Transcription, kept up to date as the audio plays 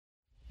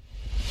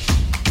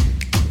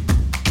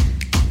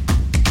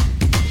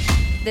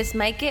This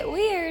might get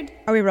weird.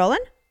 Are we rolling?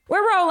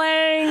 We're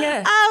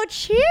rolling. Oh,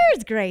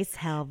 cheers, Grace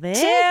Helbig.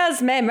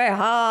 Cheers, made my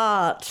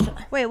heart.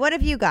 Wait, what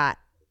have you got?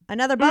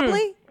 Another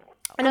bubbly?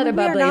 Another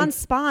bubbly. We are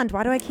non-spawned.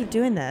 Why do I keep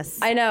doing this?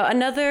 I know.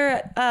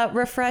 Another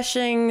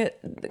refreshing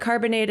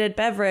carbonated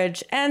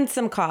beverage and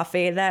some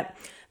coffee.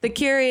 The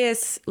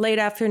curious late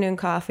afternoon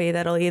coffee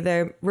that'll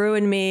either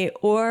ruin me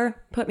or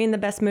put me in the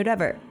best mood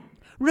ever.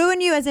 Ruin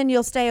you as in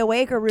you'll stay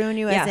awake, or ruin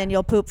you as in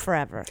you'll poop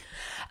forever?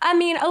 I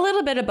mean, a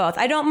little bit of both.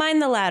 I don't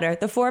mind the latter.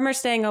 The former,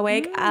 staying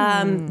awake.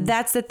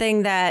 That's the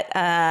thing that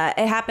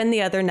it happened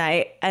the other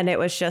night, and it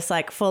was just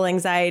like full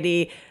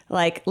anxiety,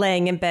 like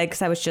laying in bed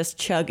because I was just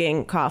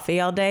chugging coffee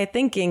all day,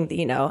 thinking,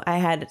 I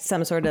had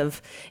some sort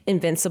of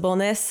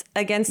invincibleness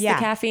against the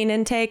caffeine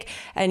intake.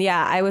 And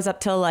I was up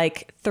till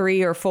like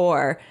 3 or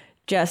 4,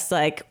 just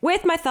like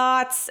with my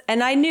thoughts,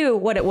 and I knew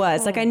what it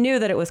was. Like I knew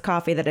that it was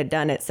coffee that had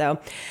done it. So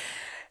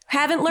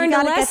haven't learned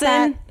a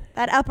lesson.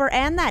 That upper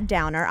and that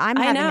downer. I'm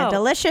having a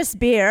delicious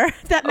beer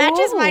that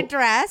matches my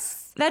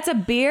dress. That's a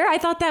beer? I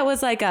thought that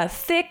was like a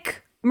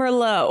thick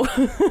Merlot.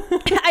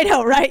 I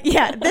know, right?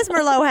 Yeah. This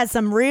Merlot has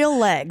some real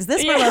legs.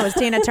 This Merlot is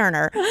Tina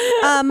Turner.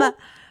 I'm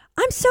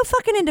so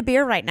fucking into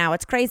beer right now.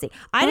 It's crazy.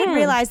 I didn't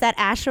realize that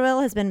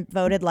Asheville has been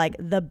voted like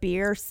the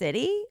beer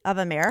city of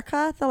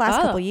America the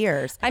last couple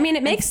years. I mean,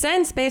 it makes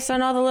sense based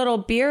on all the little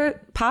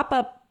beer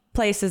pop-up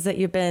places that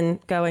you've been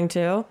going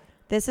to.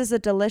 This is a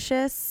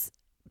delicious,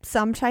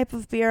 some type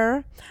of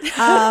beer,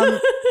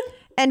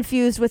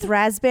 infused with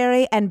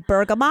raspberry and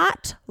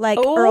bergamot, like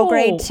Earl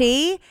Grey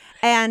tea,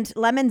 and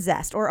lemon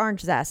zest or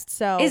orange zest.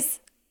 So is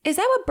that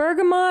what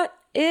bergamot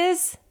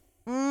is?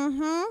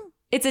 Mm-hmm.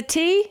 It's a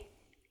tea?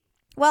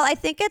 Well, I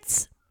think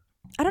it's,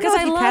 I don't know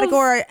if you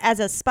categorize it as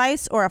a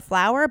spice or a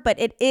flower, but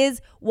it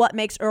is what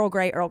makes Earl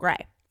Grey Earl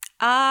Grey.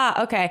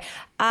 Ah, okay.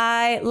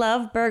 I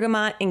love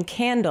bergamot in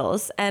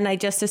candles, and I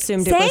just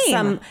assumed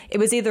Same. it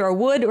was either a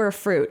wood or a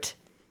fruit.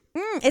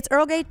 It's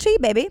Earl Grey tea,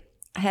 baby.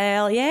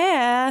 Hell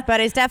yeah. But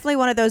it's definitely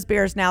one of those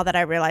beers now that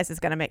I realize is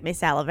going to make me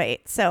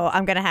salivate. So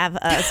I'm going to have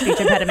a speech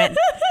impediment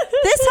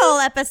this whole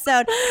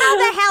episode. How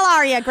the hell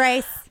are you,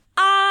 Grace?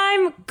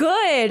 I'm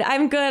good.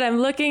 I'm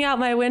looking out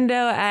my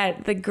window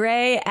at the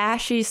gray,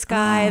 ashy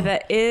sky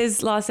that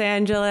is Los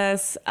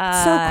Angeles.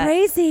 So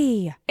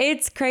crazy.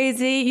 It's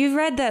crazy. You've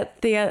read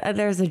that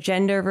there's a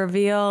gender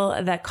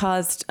reveal that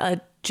caused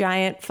a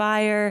giant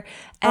fire.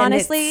 And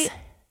honestly,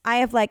 I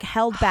have like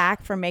held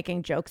back from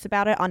making jokes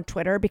about it on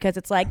Twitter because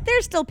it's like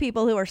there's still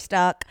people who are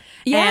stuck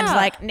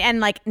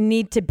and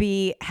need to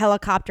be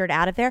helicoptered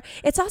out of there.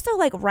 It's also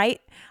like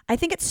I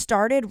think it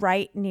started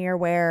right near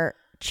where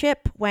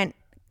Chip went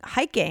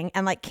hiking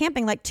and like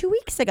camping like 2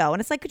 weeks ago, and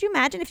it's like, could you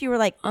imagine if you were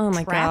like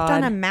trapped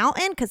on a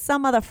mountain because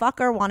some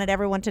motherfucker wanted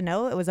everyone to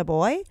know it was a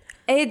boy?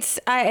 It's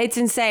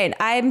insane.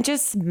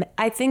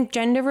 I think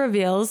gender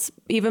reveals,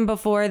 even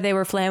before they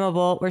were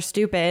flammable, were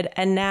stupid,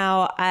 and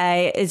now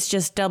it's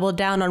just doubled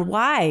down on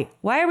why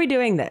are we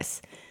doing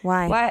this?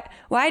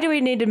 Why do we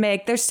need to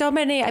make, there's so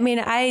many, I mean,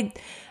 I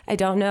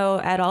don't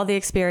know at all the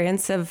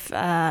experience of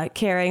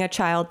carrying a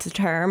child to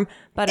term,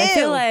 but I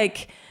feel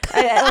like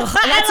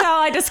that's how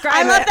I describe it.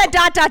 I love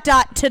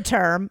that ... to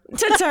term.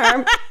 To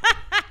term.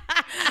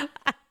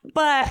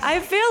 But I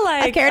feel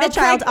like I carried a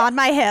child on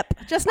my hip,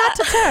 just not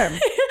to term.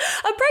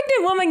 A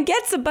pregnant woman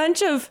gets a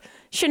bunch of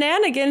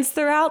shenanigans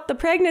throughout the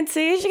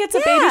pregnancy. She gets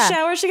a baby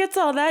shower. She gets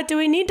all that. Do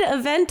we need to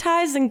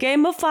eventize and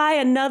gamify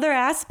another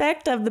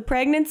aspect of the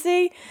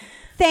pregnancy?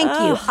 Thank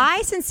you.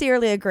 I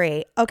sincerely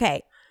agree.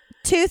 Okay.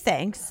 2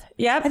 things.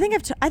 Yep. I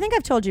think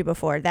I've told you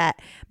before that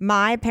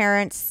my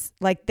parents,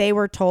 like, they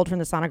were told from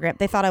the sonogram,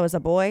 they thought I was a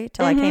boy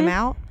till I came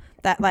out.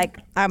 That like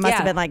I must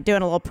have been like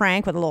doing a little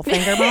prank with a little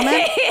finger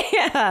moment.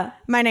 Yeah.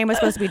 My name was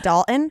supposed to be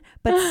Dalton.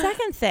 But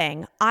second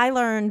thing, I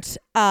learned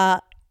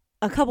a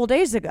couple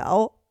days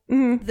ago.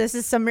 This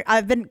is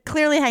I've been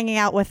clearly hanging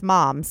out with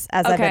moms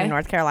as I've been in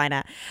North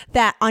Carolina.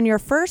 That on your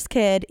first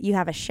kid you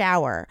have a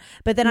shower,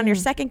 but then on your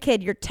second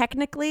kid you're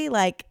technically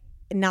like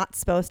not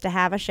supposed to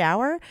have a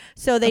shower.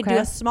 So they do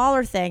a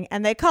smaller thing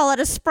and they call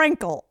it a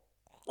sprinkle.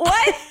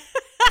 What?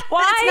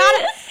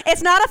 Why?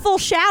 It's not a full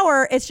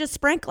shower. It's just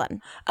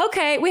sprinkling.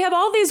 Okay, we have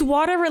all these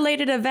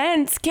water-related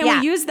events. Can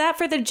we use that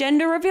for the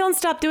gender reveal and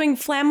stop doing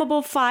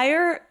flammable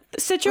fire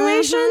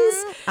situations?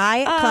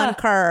 I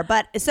concur.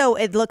 But so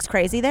it looks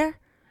crazy there?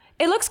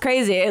 It looks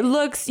crazy. It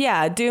looks,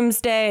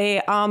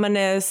 doomsday,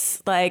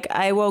 ominous. Like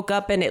I woke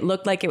up and it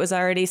looked like it was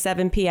already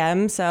 7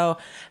 p.m. So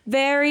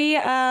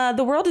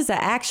the world is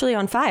actually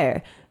on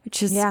fire,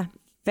 which is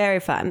very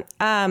fun.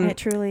 It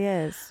truly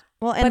is.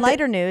 Well, in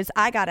lighter news,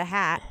 I got a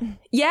hat.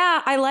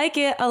 Yeah, I like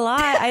it a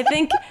lot. I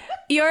think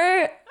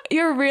you're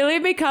really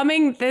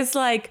becoming this,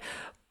 like,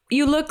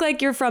 you look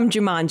like you're from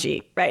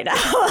Jumanji right now.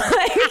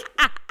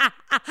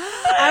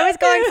 I was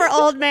going for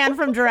old man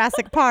from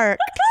Jurassic Park.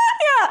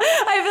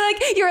 I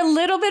feel like you're a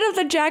little bit of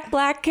the Jack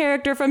Black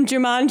character from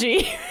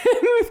Jumanji.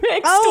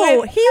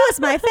 He was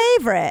my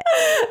favorite.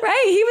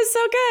 Right, he was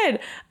so good.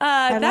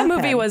 That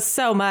movie him. was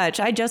so much.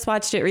 I just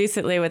watched it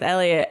recently with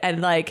Elliot,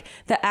 and like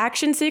the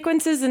action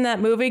sequences in that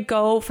movie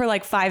go for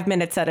like 5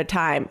 minutes at a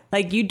time.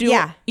 Like you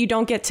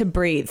don't get to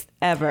breathe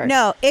ever.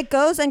 No, it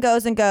goes and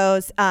goes and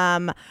goes.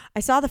 I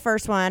saw the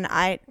first one.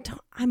 I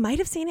might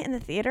have seen it in the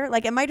theater.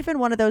 Like it might have been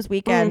one of those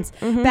weekends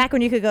back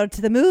when you could go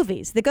to the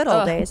movies, the good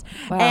old days.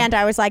 Wow. And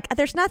I was like,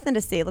 there's nothing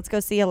to see. Let's go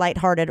see a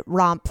lighthearted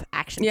romp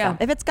action film.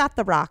 If it's got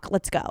The Rock,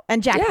 let's go.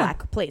 And Jack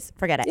Black, please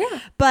forget it. Yeah.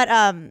 But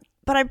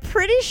I'm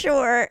pretty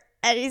sure,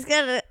 and he's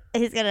gonna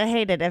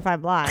hate it if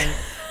I'm lying.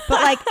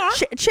 But like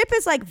Chip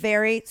is like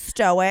very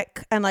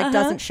stoic and like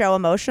doesn't show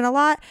emotion a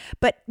lot,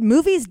 but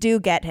movies do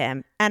get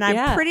him. And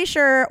I'm pretty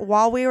sure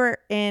while we were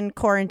in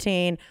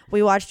quarantine,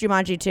 we watched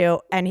Jumanji 2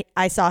 and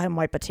I saw him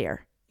wipe a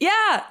tear.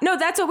 Yeah, no,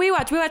 that's what we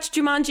watched. We watched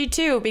Jumanji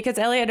 2 because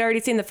Elliot had already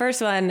seen the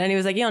first one and he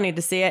was like, you don't need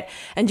to see it.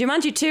 And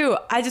Jumanji 2,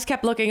 I just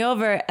kept looking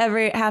over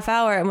every half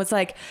hour and was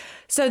like,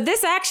 so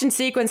this action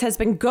sequence has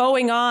been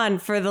going on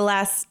for the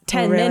last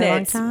 10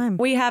 minutes. Long time.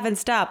 We haven't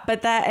stopped,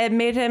 but that it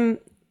made him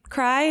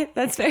cry.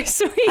 That's very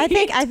sweet. I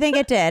think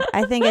it did.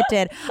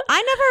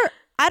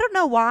 I don't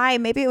know why.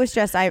 Maybe it was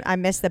just I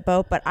missed the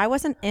boat, but I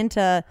wasn't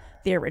into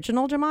the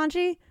original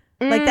Jumanji.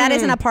 Like that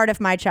isn't a part of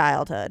my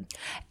childhood.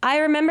 I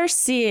remember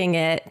seeing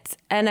it,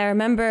 and I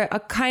remember a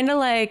kind of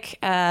like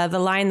The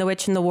Lion, the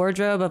Witch, and the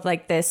Wardrobe of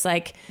like this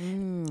like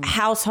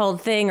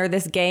household thing or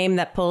this game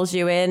that pulls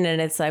you in,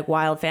 and it's like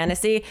wild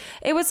fantasy.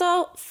 It was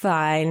all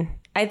fine.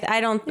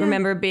 I don't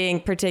remember being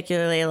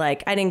particularly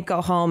like, I didn't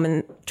go home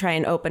and try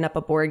and open up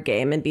a board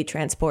game and be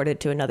transported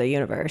to another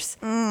universe.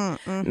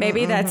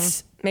 Maybe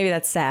that's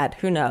sad.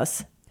 Who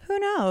knows? Who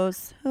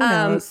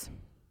knows?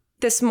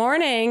 This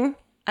morning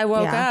I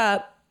woke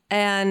up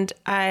and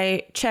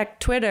I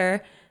checked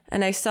Twitter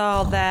and I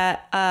saw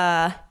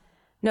that,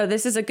 no,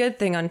 this is a good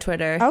thing on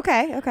Twitter.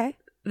 Okay.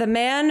 The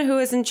man who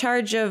is in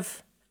charge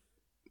of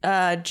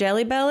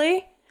Jelly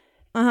Belly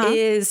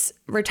is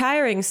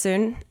retiring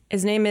soon.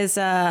 His name is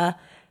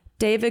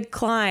David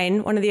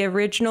Klein, one of the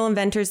original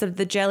inventors of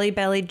the Jelly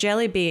Belly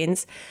jelly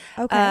beans,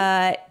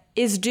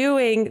 is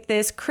doing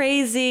this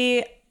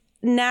crazy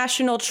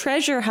national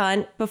treasure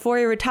hunt before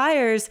he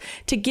retires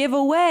to give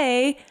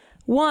away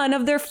one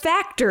of their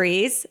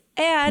factories.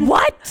 And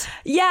what?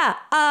 Yeah,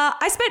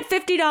 I spent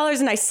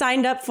 $50 and I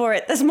signed up for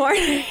it this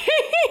morning.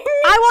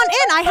 I want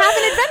in. I have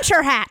an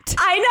adventure hat.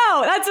 I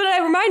know. That's what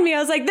it reminded me. I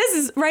was like, this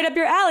is right up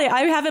your alley.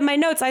 I have in my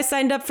notes, I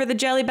signed up for the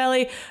Jelly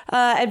Belly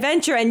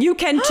adventure, and you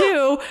can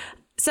too.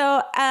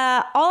 So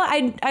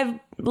I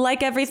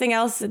like everything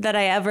else that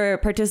I ever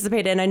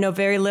participate in, I know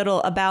very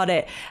little about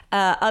it,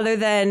 other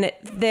than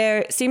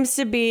there seems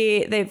to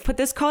be, they've put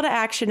this call to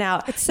action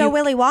out. It's so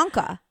Willy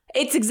Wonka.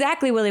 It's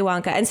exactly Willy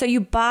Wonka. And so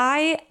you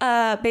buy,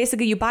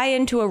 basically you buy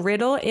into a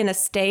riddle in a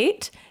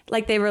state,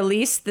 like they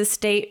release the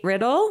state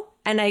riddle.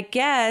 And I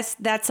guess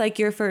that's like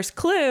your first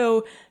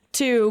clue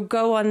to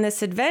go on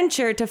this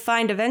adventure to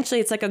find,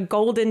 eventually it's like a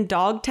golden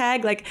dog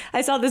tag. Like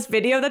I saw this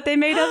video that they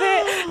made of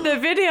it. The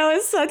video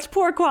is such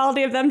poor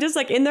quality of them just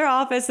like in their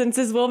office, and it's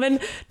this woman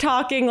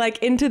talking like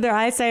into their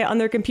eyesight on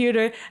their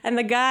computer. And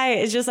the guy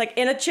is just like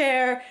in a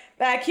chair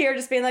back here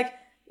just being like,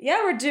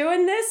 yeah, we're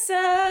doing this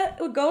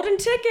golden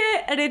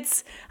ticket. And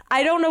it's,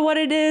 I don't know what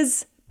it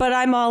is, but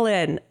I'm all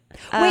in.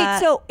 Wait,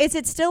 so is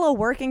it still a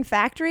working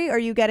factory, or are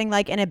you getting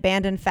like an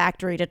abandoned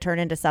factory to turn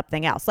into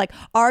something else? Like,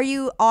 are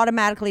you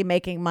automatically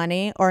making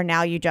money, or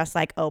now you just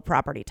like owe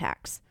property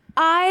tax?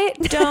 I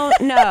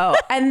don't know.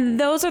 And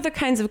those are the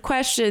kinds of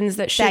questions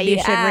that should be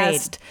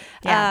asked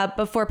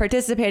before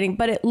participating.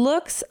 But it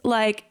looks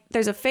like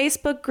there's a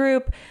Facebook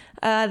group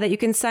that you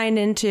can sign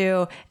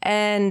into,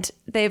 and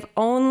they've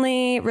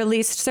only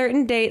released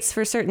certain dates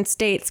for certain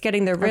states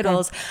getting their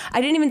riddles. Okay.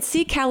 I didn't even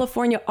see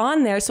California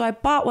on there, so I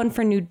bought one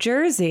for New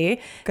Jersey,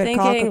 good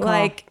call.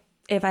 Like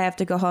if I have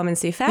to go home and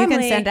see family,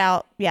 you can send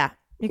out.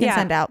 You can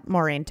send out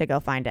Maureen to go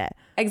find it.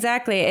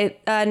 Exactly.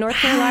 North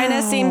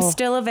Carolina seems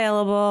still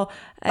available.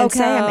 And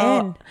okay,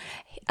 I'm in.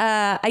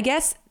 I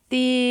guess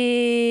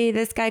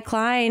this guy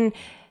Klein,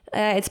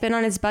 it's been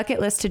on his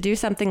bucket list to do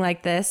something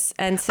like this.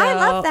 And so I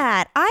love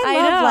that.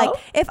 I love,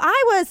 like, if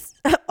I was,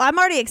 I'm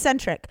already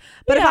eccentric,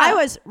 but if I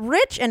was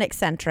rich and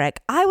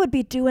eccentric, I would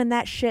be doing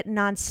that shit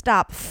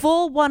nonstop.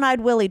 Full One-Eyed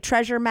Willy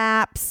treasure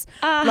maps,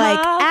 like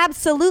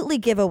absolutely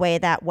give away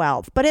that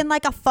wealth, but in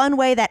like a fun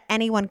way that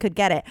anyone could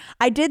get it.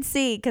 I did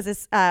see, because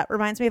this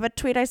reminds me of a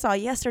tweet I saw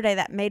yesterday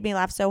that made me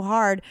laugh so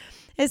hard,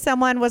 is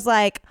someone was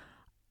like,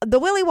 the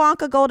Willy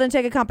Wonka golden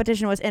ticket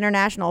competition was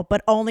international,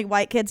 but only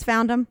white kids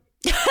found them.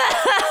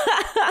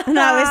 And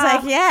I was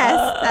like,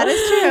 yes, that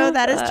is true.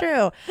 That is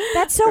true.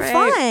 That's so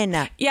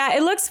fun. Yeah,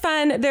 it looks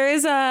fun. There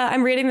is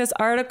I'm reading this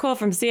article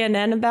from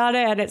CNN about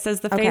it, and it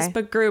says the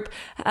Facebook group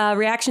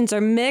reactions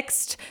are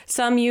mixed.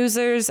 Some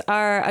users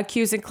are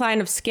accusing Klein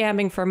of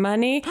scamming for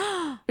money,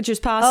 which is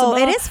possible. Oh,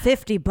 it is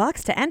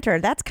 $50 to enter.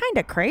 That's kind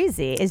of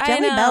crazy. Is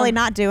Jelly Belly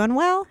not doing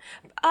well?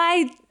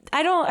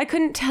 I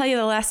couldn't tell you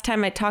the last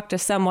time I talked to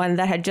someone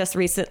that had just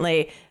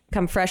recently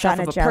come fresh off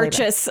of a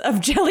purchase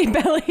of Jelly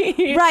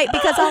Belly. Right,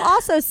 because I'll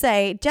also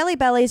say Jelly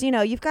Bellies,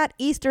 you've got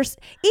Easter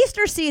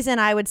season,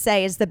 I would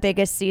say, is the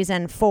biggest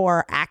season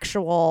for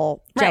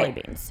actual jelly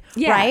beans.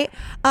 Yeah. Right?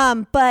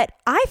 But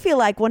I feel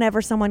like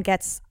whenever someone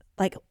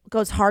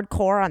goes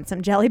hardcore on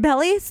some Jelly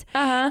Bellies,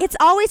 it's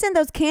always in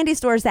those candy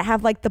stores that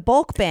have like the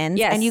bulk bins,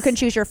 and you can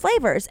choose your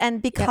flavors.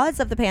 And because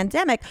of the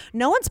pandemic,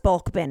 no one's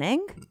bulk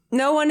binning.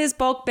 No one is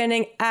bulk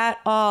binning at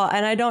all.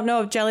 And I don't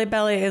know if Jelly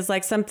Belly is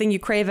like something you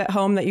crave at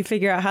home that you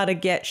figure out how to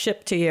get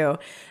shipped to you.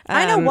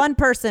 I know one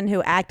person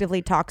who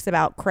actively talks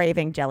about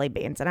craving jelly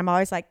beans, and I'm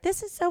always like,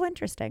 this is so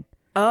interesting.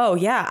 Oh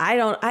yeah,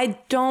 I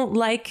don't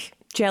like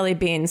jelly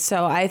beans,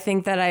 so I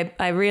think that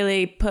I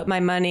really put my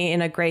money in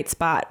a great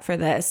spot for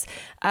this.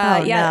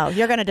 No,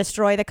 you're going to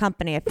destroy the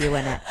company if you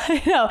win it.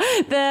 I know.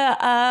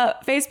 The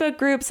Facebook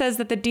group says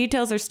that the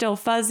details are still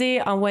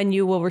fuzzy on when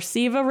you will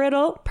receive a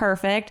riddle.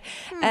 Perfect.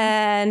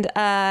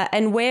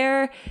 And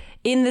where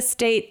in the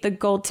state the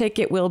gold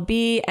ticket will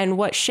be and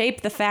what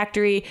shape the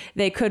factory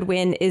they could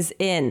win is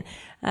in.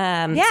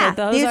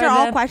 So these are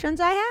all questions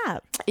I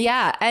have.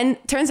 Yeah, and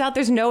turns out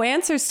there's no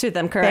answers to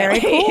them currently.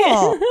 Very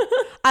cool.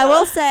 I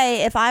will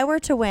say, if I were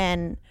to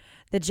win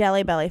the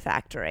Jelly Belly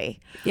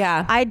factory,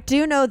 I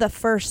do know the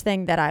first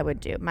thing that I would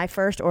do. My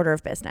first order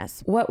of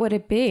business. What would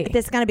it be?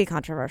 This is going to be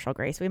controversial,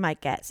 Grace. We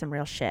might get some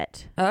real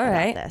shit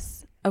about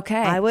this.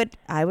 Okay. I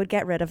would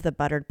get rid of the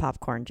buttered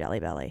popcorn Jelly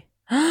Belly.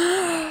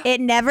 It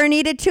never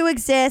needed to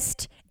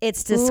exist.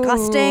 It's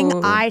disgusting.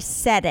 Ooh. I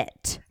said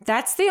it.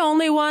 That's the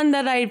only one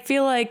that I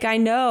feel like I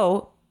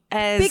know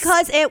as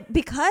because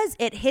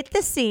it hit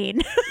the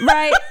scene.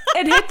 Right.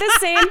 It hit the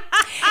scene.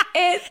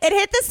 It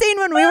hit the scene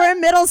when we were in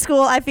middle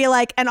school, I feel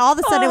like, and all of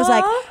a sudden it was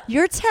like,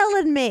 you're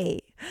telling me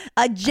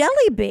a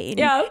jelly bean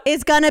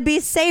is gonna be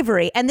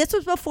savory. And this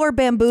was before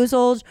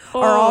Bamboozled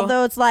or all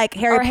those like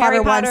Harry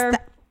Potter ones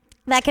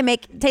that can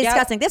taste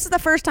disgusting. This is the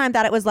first time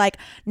that it was like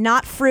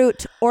not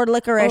fruit or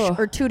licorice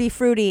or tutti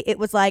frutti. It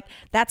was like,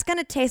 that's going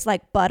to taste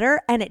like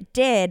butter. And it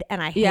did.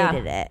 And I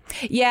hated it.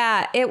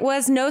 Yeah. It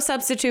was no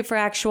substitute for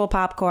actual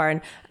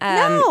popcorn.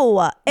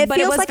 No. It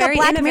feels like a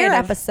Black Mirror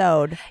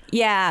episode.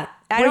 Yeah.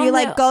 Where you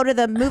like go to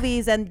the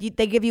movies and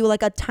they give you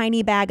like a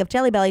tiny bag of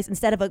Jelly Bellies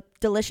instead of a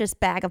delicious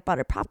bag of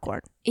buttered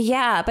popcorn.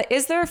 Yeah. But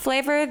is there a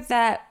flavor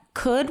that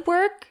could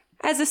work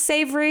as a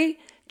savory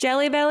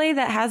Jelly Belly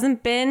that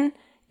hasn't been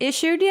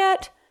issued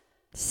yet?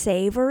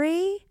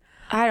 Savory?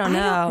 I don't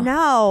know.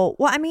 No.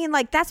 Well, I mean,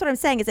 like, that's what I'm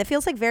saying is it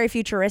feels like very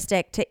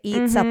futuristic to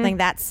eat something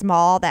that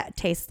small that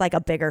tastes like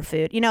a bigger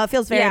food. It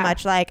feels very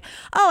much like,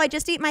 I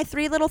just eat my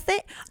three little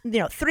three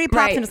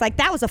pops and it's like,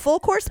 that was a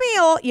full course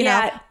meal.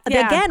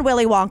 Again,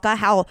 Willy Wonka,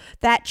 how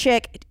that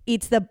chick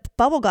eats the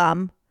bubble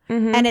gum.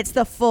 And it's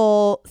the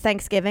full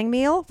Thanksgiving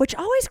meal, which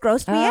always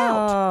grossed me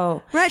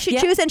out. Right? She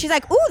chews and she's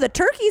like, ooh, the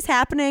turkey's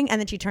happening. And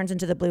then she turns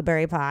into the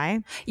blueberry pie.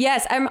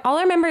 Yes. All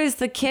I remember is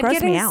the kid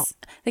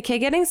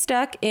getting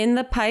stuck in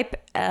the pipe.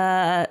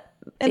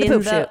 In the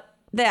poop chute.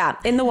 Yeah,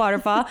 in the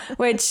waterfall,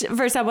 which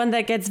for someone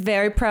that gets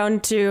very prone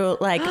to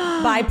like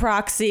by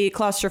proxy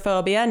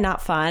claustrophobia,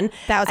 not fun.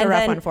 That was a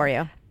rough one for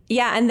you.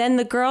 Yeah, and then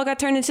the girl got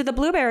turned into the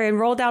blueberry and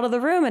rolled out of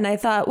the room. And I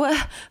thought, well,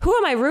 who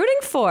am I rooting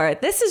for?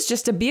 This is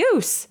just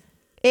abuse.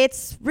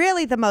 It's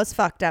really the most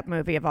fucked up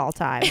movie of all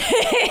time.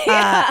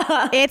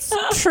 It's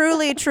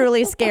truly,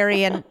 truly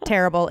scary and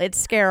terrible.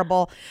 It's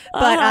scarable.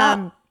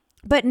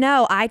 But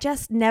no, I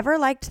just never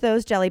liked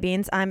those jelly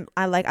beans.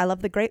 I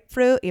love the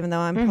grapefruit, even though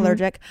I'm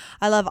allergic.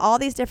 I love all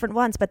these different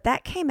ones. But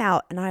that came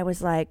out and I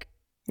was like,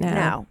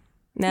 no.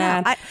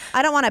 I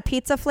don't want a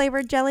pizza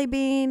flavored jelly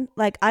bean.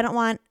 Like, I don't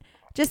want,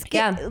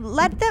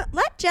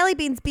 let jelly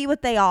beans be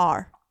what they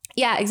are.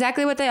 Yeah,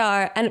 exactly what they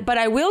are. But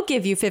I will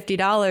give you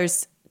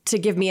 $50 to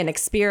give me an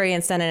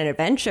experience and an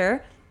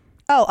adventure.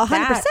 Oh,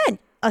 100%.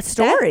 A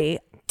story.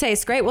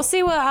 Tastes great. We'll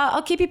see.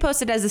 I'll keep you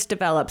posted as this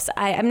develops.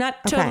 I'm not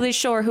totally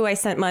sure who I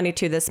sent money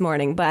to this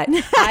morning, but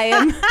I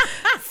am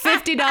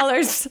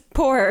 $50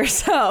 poorer,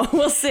 so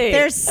we'll see.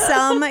 There's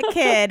some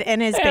kid in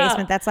his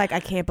basement that's like, I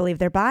can't believe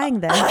they're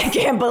buying this. I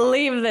can't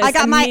believe this. I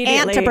got my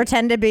aunt to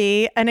pretend to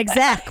be an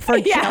exec for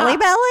Jelly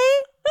Belly.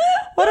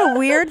 What a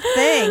weird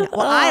thing.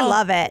 Well, I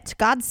love it.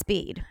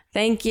 Godspeed.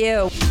 Thank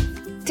you.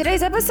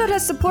 Today's episode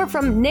has support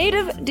from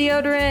Native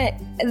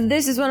Deodorant.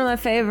 This is one of my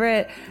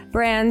favorite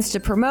brands to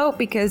promote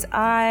because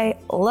I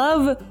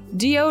love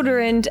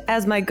deodorant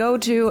as my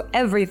go-to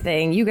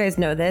everything. You guys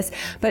know this.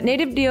 But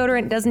Native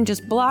Deodorant doesn't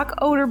just block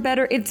odor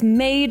better, it's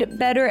made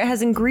better. It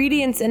has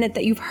ingredients in it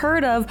that you've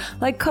heard of,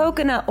 like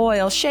coconut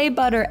oil, shea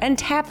butter, and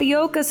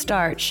tapioca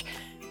starch.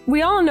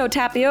 We all know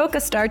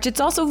tapioca starch. It's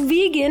also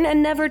vegan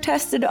and never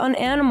tested on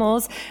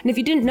animals. And if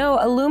you didn't know,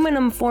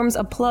 aluminum forms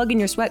a plug in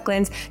your sweat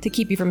glands to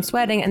keep you from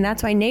sweating. And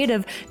that's why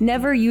Native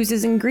never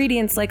uses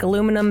ingredients like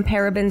aluminum,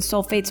 parabens,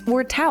 sulfates,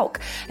 or talc.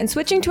 And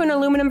switching to an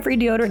aluminum-free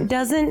deodorant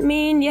doesn't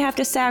mean you have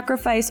to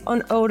sacrifice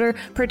on odor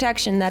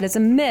protection. That is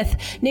a myth.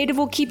 Native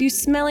will keep you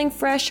smelling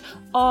fresh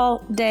all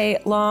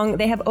day long.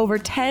 They have over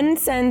 10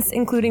 scents,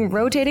 including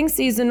rotating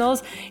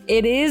seasonals.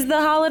 It is the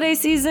holiday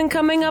season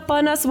coming up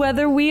on us,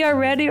 whether we are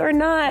ready or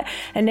not.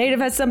 And Native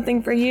has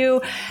something for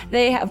you.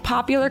 They have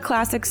popular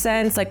classic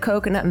scents like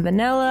coconut and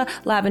vanilla,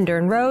 lavender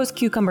and rose,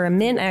 cucumber and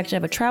mint. I actually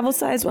have a travel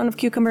size one of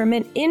cucumber and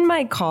mint in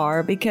my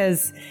car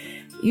because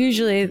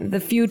usually the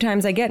few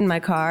times I get in my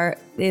car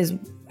is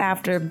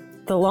after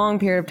the long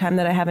period of time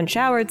that I haven't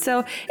showered.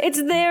 So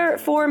it's there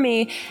for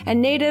me.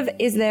 And Native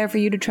is there for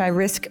you to try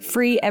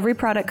risk-free. Every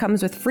product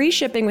comes with free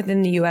shipping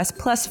within the US,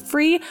 plus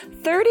free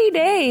 30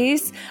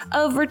 days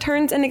of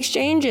returns and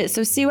exchanges.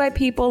 So see why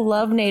people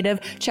love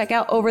Native. Check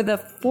out over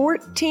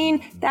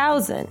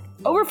 14,000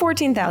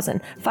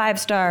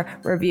 5-star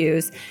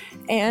reviews.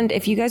 And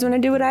if you guys want to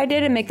do what I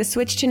did and make the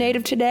switch to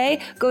Native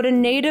today, go to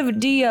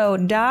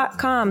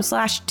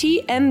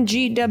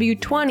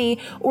nativedeo.com/TMGW20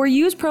 or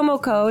use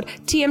promo code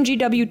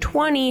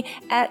TMGW20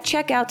 at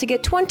checkout to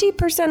get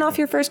 20% off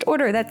your first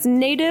order. That's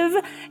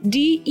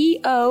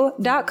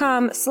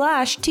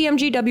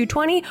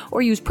nativedeo.com/TMGW20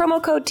 or use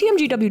promo code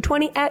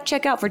TMGW20 at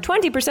checkout for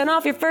 20%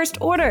 off your first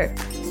order.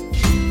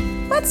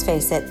 Let's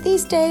face it,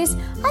 these days,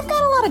 I've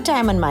got a lot of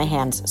time on my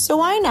hands, so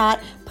why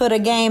not put a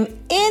game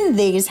in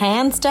these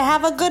hands to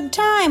have a good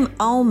time?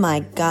 Oh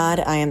my God,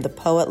 I am the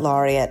Poet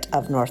Laureate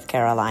of North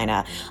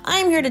Carolina.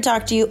 I'm here to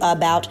talk to you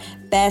about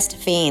Best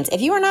Fiends.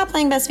 If you are not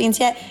playing Best Fiends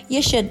yet,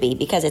 you should be,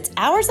 because it's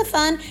hours of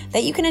fun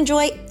that you can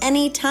enjoy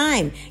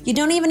anytime. You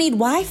don't even need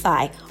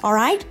Wi-Fi, all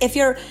right? If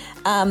your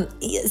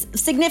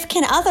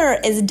significant other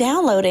is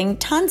downloading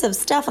tons of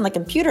stuff on the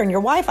computer and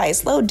your Wi-Fi is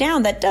slowed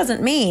down, that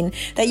doesn't mean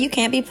that you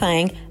can't be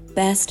playing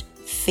Best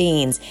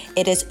Fiends.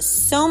 It is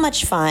so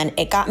much fun.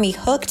 It got me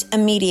hooked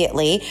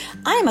immediately.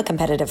 I'm a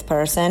competitive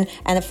person,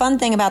 and the fun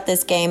thing about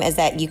this game is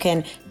that you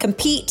can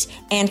compete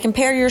and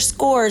compare your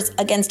scores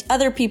against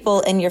other people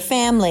in your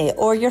family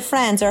or your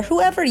friends or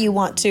whoever you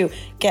want to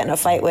get in a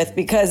fight with,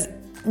 because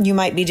you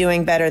might be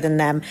doing better than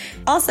them.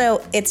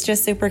 Also, it's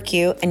just super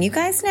cute, and you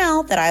guys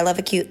know that I love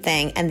a cute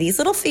thing, and these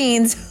little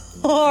fiends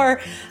are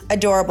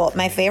adorable.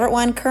 My favorite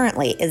one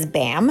currently is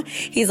Bam.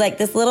 He's like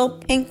this little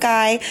pink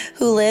guy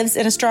who lives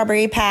in a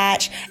strawberry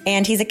patch,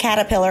 and he's a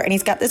caterpillar, and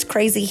he's got this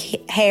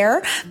crazy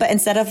hair, but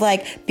instead of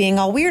like being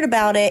all weird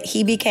about it,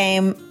 he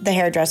became the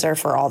hairdresser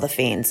for all the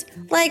fiends.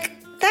 Like,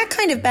 that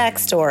kind of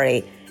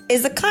backstory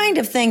is the kind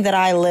of thing that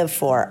I live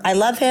for. I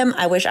love him.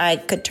 I wish I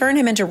could turn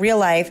him into real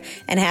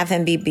life and have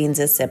him be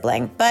Beans'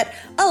 sibling. But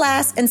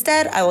alas,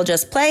 instead, I will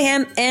just play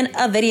him in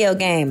a video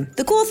game.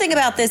 The cool thing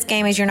about this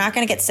game is you're not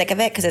going to get sick of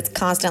it because it's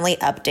constantly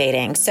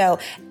updating. So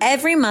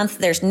every month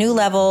there's new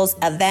levels,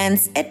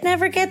 events. It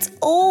never gets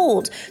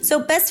old. So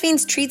Best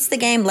Fiends treats the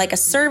game like a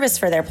service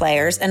for their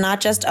players and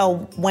not just a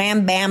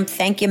wham bam,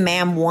 thank you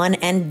ma'am, one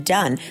and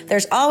done.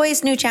 There's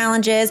always new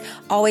challenges,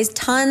 always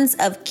tons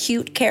of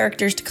cute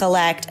characters to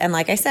collect. And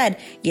like I said,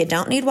 you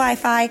don't need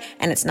Wi-Fi,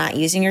 and it's not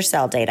using your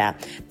cell data.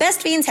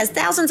 Best Fiends has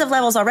thousands of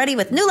levels already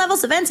with new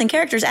levels, events, and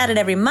characters added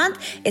every month.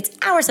 It's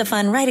hours of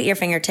fun right at your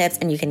fingertips,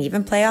 and you can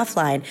even play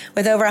offline.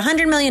 With over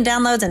 100 million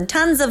downloads and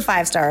tons of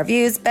 5-star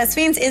reviews, Best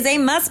Fiends is a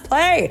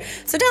must-play.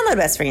 So download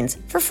Best Fiends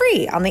for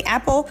free on the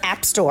Apple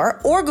App Store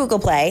or Google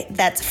Play.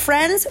 That's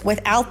friends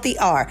without the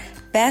R.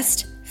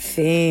 Best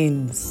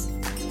Fiends.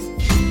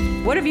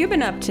 What have you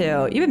been up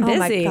to? You've been busy. Oh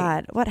my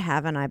God, what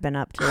haven't I been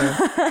up to?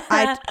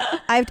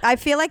 I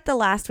feel like the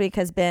last week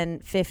has been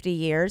 50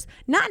 years,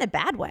 not in a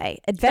bad way,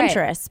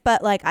 adventurous,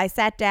 but like I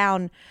sat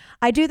down.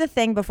 I do the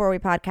thing before we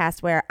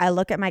podcast where I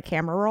look at my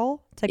camera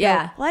roll to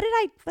go, what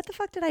the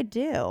fuck did I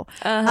do?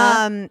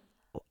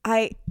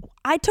 I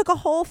took a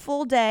whole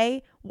full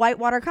day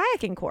whitewater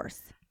kayaking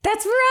course.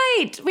 That's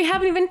right. We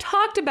haven't even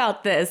talked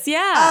about this.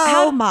 Yeah.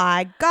 Oh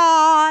my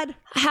God.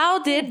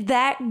 How did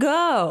that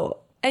go?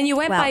 And you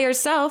went by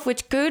yourself,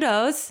 which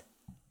kudos.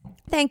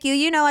 Thank you.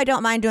 You know, I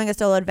don't mind doing a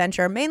solo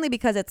adventure, mainly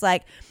because it's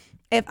like,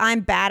 if I'm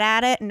bad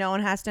at it, no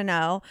one has to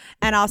know.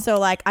 And also,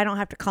 like, I don't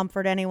have to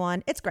comfort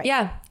anyone. It's great.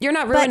 Yeah. You're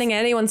not ruining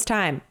anyone's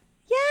time.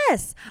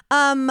 Yes.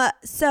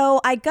 So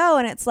I go,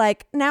 and it's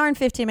like an hour and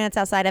 15 minutes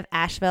outside of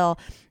Asheville,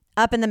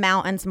 up in the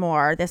mountains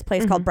more. This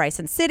place called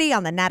Bryson City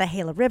on the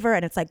Nantahala River,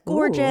 and it's like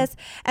gorgeous.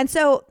 Ooh. And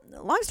so,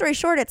 long story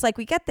short, it's like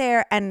we get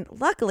there, and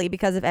luckily,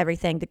 because of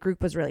everything, the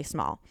group was really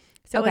small.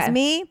 So it was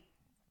me,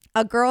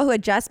 a girl who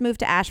had just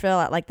moved to Asheville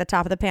at like the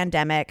top of the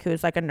pandemic,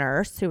 who's like a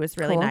nurse, who was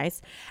really nice,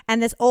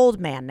 and this old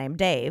man named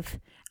Dave,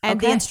 and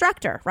the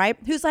instructor, right,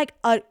 who's like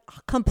a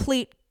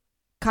complete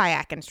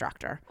kayak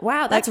instructor.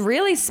 Wow, that's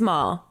really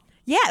small.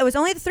 Yeah, it was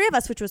only the three of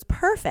us, which was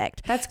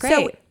perfect. That's great.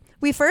 So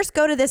we first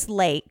go to this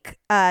lake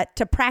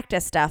to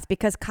practice stuff,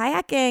 because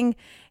kayaking,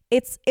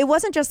 it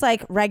wasn't just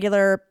like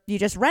regular, you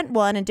just rent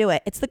one and do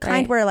it. It's the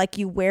kind where like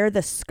you wear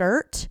the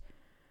skirt.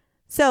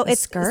 So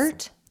it's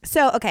skirt.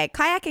 So, okay,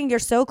 kayaking, you're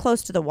so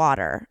close to the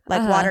water,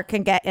 like water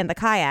can get in the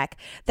kayak,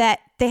 that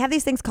they have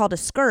these things called a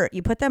skirt.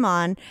 You put them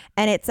on,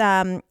 and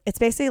it's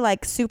basically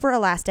like super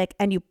elastic,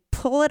 and you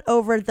pull it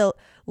over the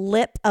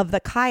lip of the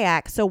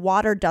kayak so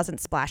water doesn't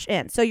splash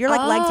in. So your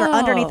like legs are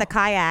underneath the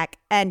kayak,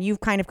 and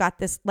you've kind of got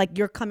this, like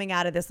you're coming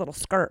out of this little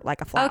skirt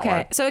like a flower.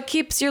 Okay, so it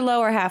keeps your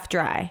lower half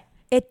dry.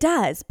 It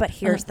does. But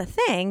here's the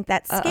thing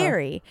that's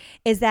scary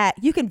is that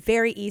you can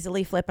very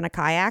easily flip in a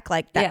kayak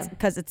like that's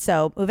because it's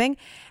so moving.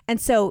 And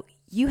so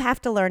you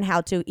have to learn how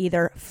to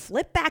either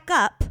flip back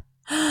up,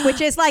 which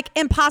is like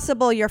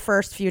impossible your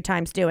first few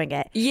times doing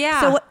it.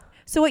 Yeah.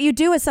 So what you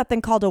do is something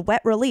called a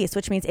wet release,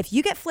 which means if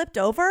you get flipped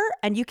over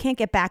and you can't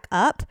get back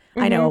up,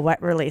 I know a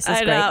wet release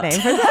is a great name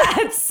for that.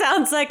 It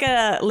sounds like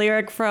a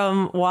lyric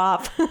from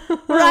WAP.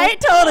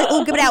 Right? Totally.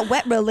 Oh, give it out,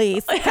 wet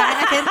release.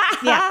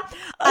 Yeah,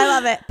 I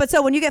love it. But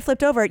so when you get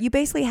flipped over, you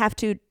basically have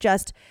to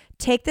just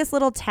take this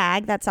little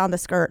tag that's on the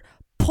skirt,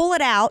 pull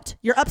it out,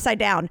 you're upside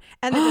down,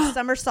 and then just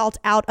somersault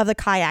out of the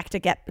kayak to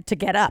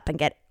get up and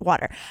get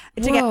water,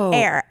 to get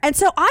air. And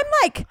so I'm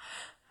like,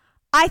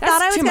 I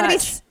thought I was going to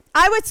be,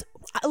 I was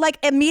like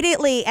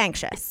immediately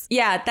anxious.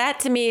 Yeah, that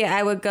to me,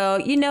 I would go,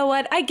 you know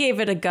what? I gave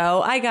it a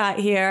go. I got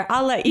here.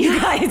 I'll let you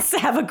guys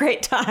have a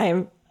great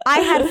time. I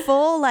had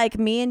full like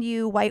me and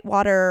you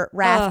whitewater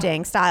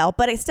rafting style,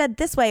 but instead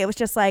this way, it was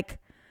just like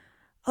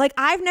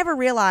I've never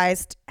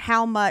realized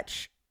how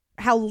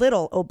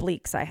little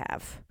obliques I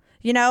have.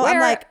 You know, I'm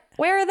like,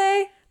 where are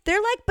they? They're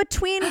like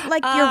between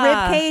like your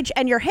rib cage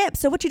and your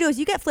hips. So what you do is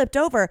you get flipped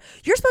over.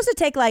 You're supposed to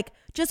take like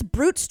just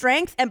brute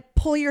strength and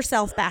pull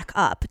yourself back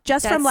up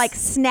just from like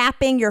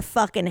snapping your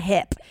fucking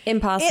hip.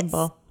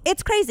 Impossible.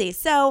 It's crazy.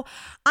 So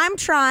I'm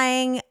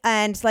trying,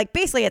 and like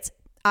basically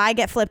I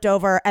get flipped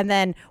over, and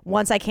then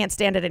once I can't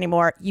stand it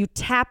anymore, you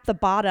tap the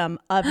bottom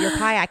of your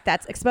kayak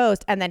that's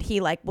exposed, and then he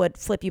like would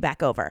flip you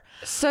back over.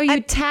 So you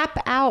tap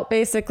out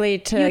basically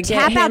to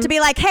tap out to be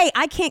like, hey,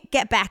 I can't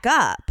get back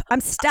up. I'm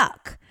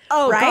stuck.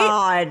 Oh, right?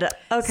 God.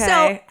 Okay.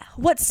 So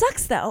what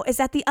sucks, though, is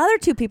that the other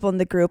two people in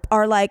the group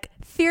are like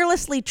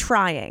fearlessly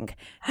trying.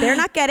 They're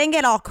not getting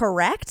it all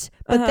correct,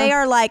 but they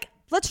are like,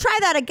 let's try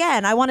that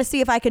again. I want to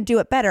see if I can do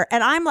it better.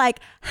 And I'm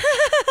like,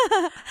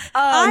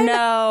 I'm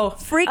no.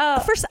 First,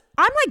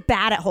 I'm like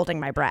bad at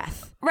holding my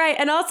breath. Right.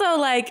 And also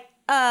like,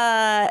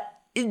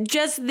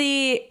 just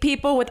the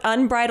people with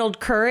unbridled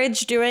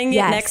courage doing it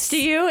next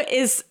to you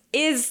is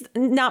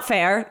not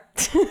fair.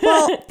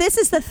 Well, this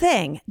is the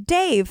thing.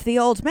 Dave, the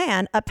old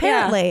man,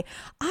 apparently,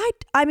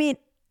 I mean,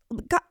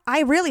 God, I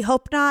really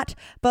hope not.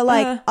 But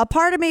like a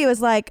part of me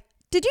was like,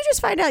 did you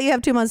just find out you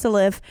have 2 months to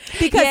live?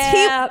 Because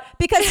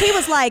he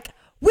was like,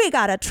 we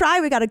got to try.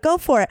 We got to go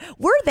for it.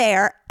 We're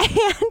there.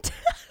 And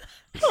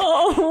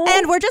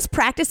and we're just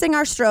practicing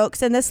our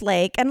strokes in this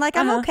lake. And like,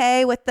 I'm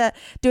okay with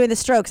doing the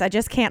strokes. I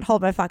just can't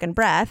hold my fucking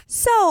breath.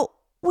 So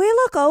we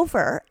look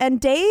over, and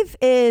Dave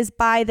is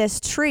by this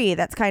tree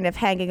that's kind of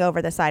hanging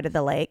over the side of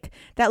the lake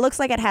that looks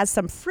like it has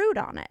some fruit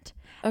on it.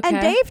 Okay. And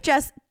Dave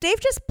just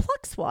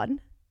plucks one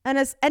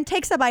and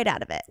takes a bite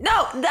out of it. No,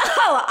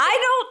 I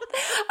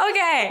don't.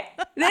 Okay,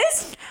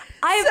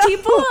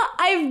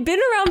 I've been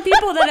around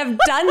people that have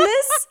done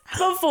this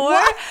before,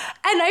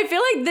 and I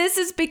feel like this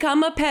has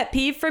become a pet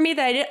peeve for me.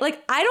 That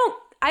I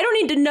don't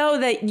need to know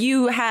that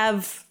you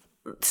have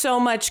so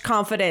much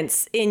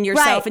confidence in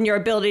yourself and your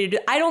ability to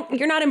do.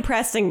 You're not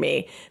impressing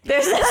me. Are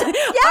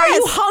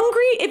you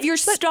hungry? If you're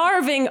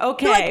starving,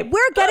 okay. Like,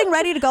 we're getting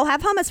ready to go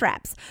have hummus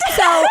wraps.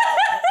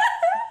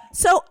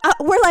 So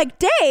we're like,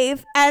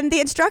 Dave, and the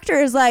instructor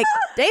is like,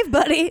 Dave,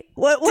 buddy,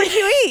 what did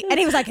you eat? And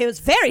he was like, it was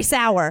very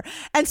sour.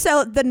 And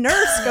so the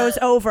nurse goes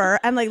over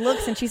and like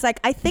looks, and she's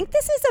like, I think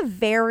this is a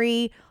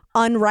very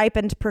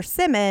unripened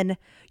persimmon.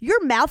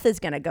 Your mouth is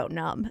gonna go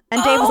numb.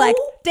 And Dave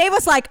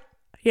was like,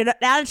 you know,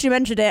 now that you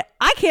mentioned it,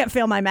 I can't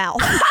feel my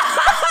mouth. Dave,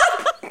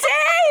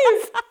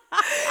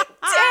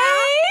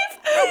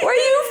 were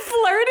you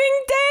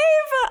flirting,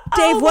 Dave?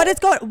 Dave, what is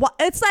going?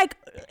 It's like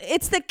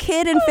it's the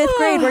kid in 5th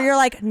grade where you're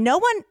like, no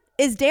one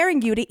is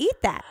daring you to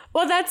eat that.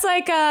 Well, that's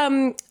like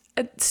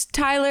it's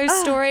Tyler's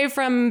story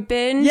from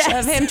Binge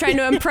of him trying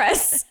to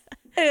impress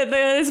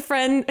his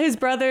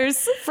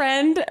brother's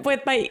friend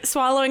by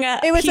swallowing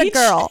a It was peach. a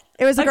girl.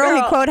 It was a girl.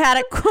 He had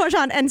a quote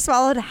on and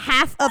swallowed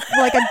half of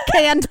like a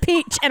canned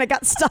peach, and it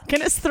got stuck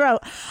in his throat.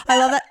 I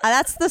love that.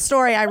 That's the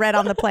story I read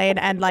on the plane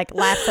and like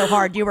laughed so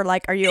hard. You were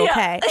like, are you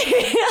okay?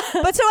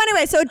 But so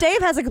anyway, so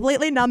Dave has a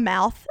completely numb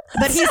mouth,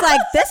 but he's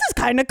like, this is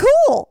kind of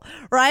cool,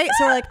 right?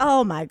 So we're like,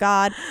 oh my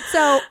God.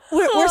 So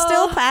we're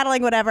still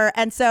paddling, whatever.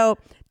 And so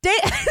Dave,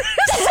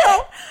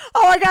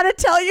 I gotta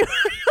tell you.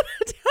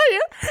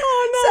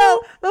 Oh no.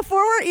 So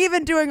before we're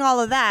even doing all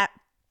of that,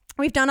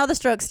 we've done all the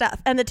stroke stuff,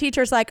 and the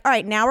teacher's like, all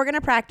right, now we're going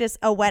to practice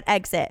a wet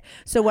exit.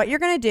 So what you're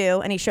going to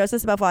do, and he shows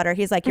us above water,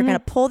 he's like, you're going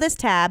to pull this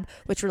tab,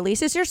 which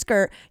releases your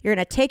skirt. You're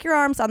going to take your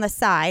arms on the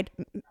side.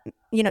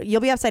 You know,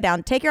 you'll be upside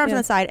down. Take your arms on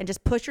the side and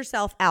just push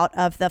yourself out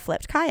of the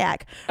flipped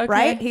kayak,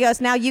 right? He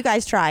goes, now you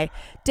guys try.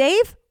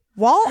 Dave,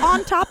 while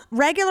on top,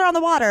 regular on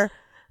the water,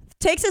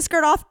 takes his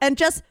skirt off and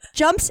just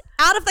jumps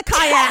out of the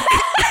kayak.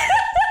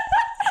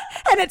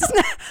 And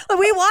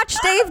we watch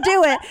Dave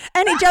do it,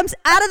 and he jumps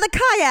out of the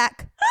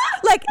kayak,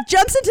 like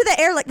jumps into the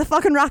air like the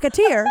fucking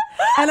Rocketeer.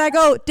 And I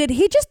go, did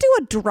he just do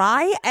a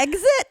dry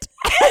exit?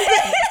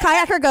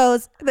 And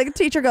the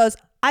teacher goes,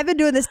 I've been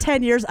doing this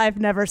 10 years. I've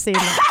never seen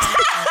that.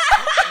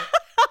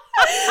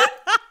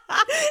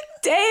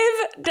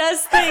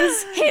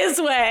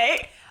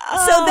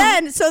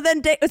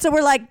 So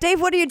we're like,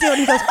 Dave, what are you doing?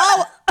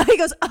 He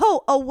goes,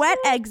 oh, a wet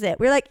exit.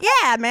 We're like,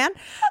 yeah, man.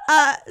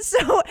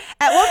 So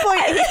at one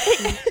point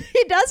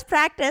he does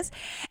practice.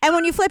 And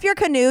when you flip your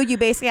canoe, you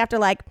basically have to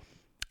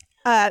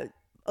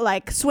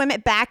like swim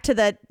it back to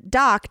the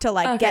dock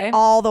to get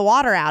all the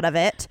water out of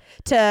it,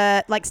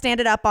 to like stand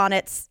it up on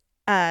its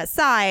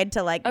side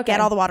to get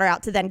all the water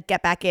out, to then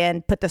get back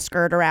in, put the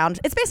skirt around.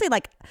 It's basically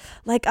like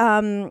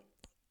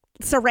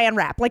saran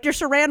wrap, like you're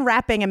saran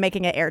wrapping and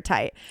making it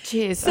airtight.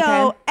 Jeez.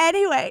 So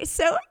anyway,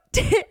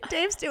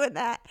 Dave's doing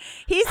that.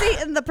 He's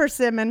eating the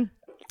persimmon.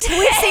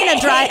 We've seen a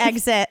dry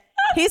exit.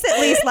 He's at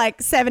least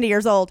like 70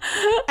 years old.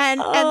 And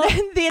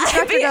then the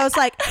instructor goes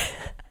like,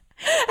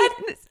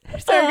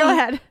 sorry, go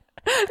ahead.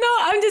 No,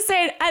 I'm just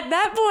saying, at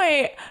that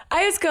point,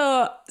 I just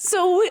go,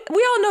 so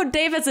we all know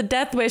Dave has a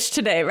death wish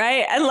today,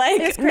 right? And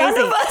like, none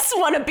of us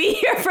want to be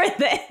here for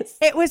this.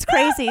 It was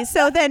crazy.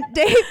 So then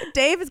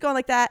Dave is going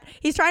like that.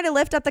 He's trying to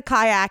lift up the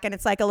kayak, and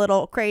it's like a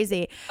little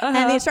crazy. And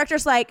the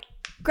instructor's like,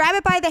 grab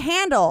it by the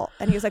handle.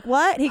 And he was like,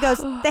 what? He goes,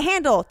 the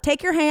handle.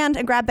 Take your hand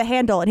and grab the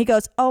handle. And he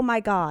goes, oh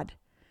my God.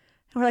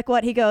 And we're like,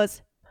 what? He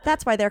goes,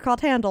 that's why they're called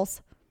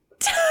handles.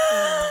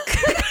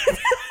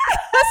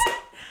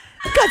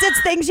 Because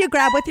it's things you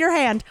grab with your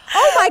hand.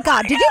 Oh my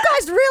God. Did you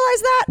guys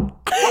realize that?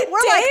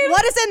 We're like,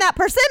 what is in that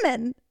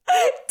persimmon?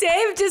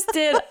 Dave just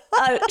did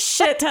a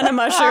shit ton of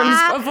mushrooms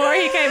before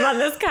he came on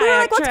this kayak We're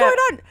like, what's trip. going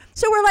on?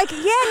 So we're like,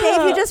 yeah,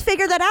 Dave, you just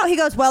figured that out. He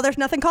goes, well, there's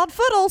nothing called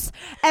footles.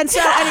 And so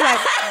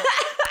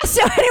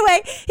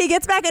anyway, he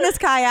gets back in his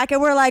kayak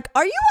and we're like,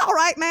 are you all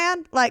right,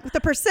 man? Like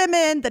the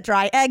persimmon, the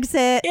dry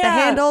exit, the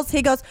handles.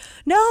 He goes,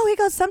 no,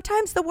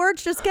 sometimes the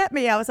words just get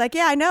me. I was like,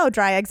 yeah, I know,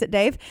 dry exit,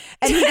 Dave.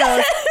 And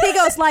he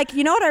goes like,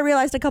 you know what I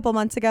realized a couple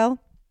months ago?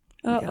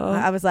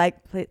 I was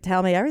like, please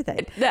tell me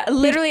everything.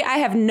 Literally, I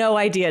have no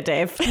idea,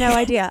 Dave. No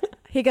idea.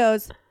 He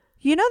goes,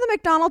 you know the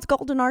McDonald's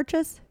Golden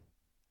Arches?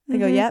 I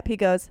go, yep. He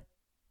goes,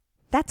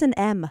 that's an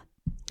M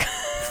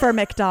for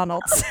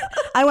McDonald's.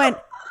 I went,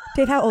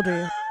 Dave, how old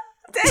are you?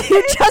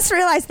 You just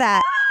realized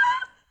that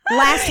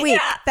last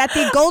week that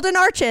the Golden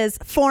Arches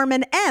form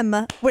an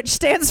M, which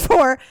stands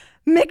for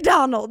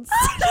McDonald's.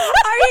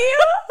 Are you?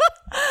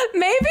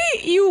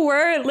 Maybe you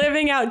were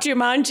living out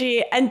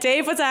Jumanji and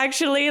Dave was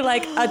actually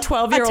like a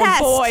 12-year-old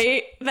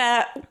boy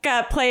that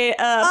got put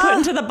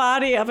into the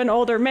body of an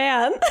older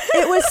man.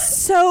 It was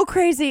so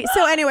crazy.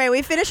 So anyway,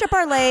 we finish up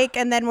our lake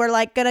and then we're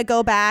like gonna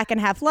go back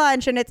and have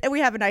lunch, and we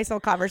have a nice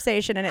little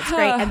conversation and it's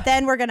great. And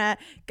then we're gonna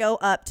go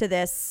up to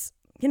this,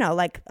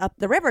 like up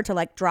the river to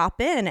like drop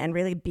in and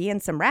really be in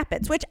some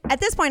rapids, which at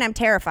this point I'm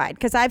terrified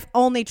because I've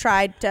only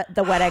tried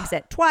the wet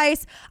exit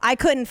twice. I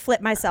couldn't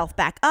flip myself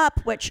back up,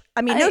 which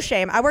I mean, no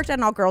shame. I worked at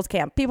an all girls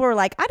camp. People were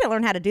like, I didn't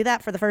learn how to do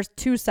that for the first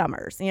 2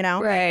 summers,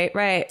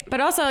 Right. But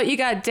also you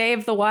got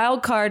Dave, the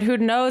wild card. Who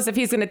knows if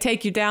he's going to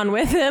take you down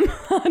with him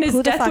on his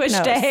Death Wish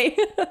Day.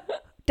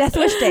 Death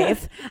Wish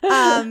Dave.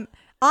 On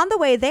the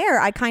way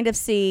there, I kind of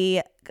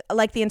see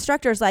like the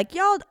instructor's like,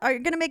 y'all are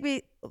going to make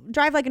me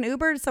drive like an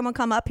Uber. Someone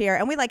come up here,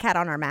 and we like had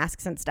on our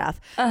masks and stuff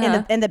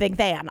in the big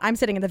van. I'm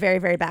sitting in the very,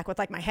 very back with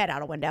like my head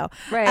out a window.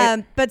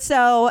 Right. But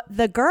so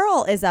the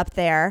girl is up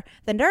there,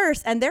 the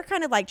nurse, and they're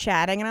kind of like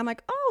chatting, and I'm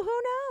like, oh,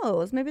 who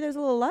knows? Maybe there's a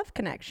little love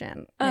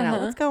connection.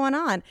 What's going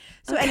on?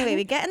 So anyway,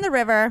 we get in the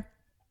river.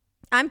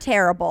 I'm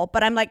terrible,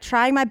 but I'm like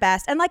trying my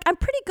best. And like, I'm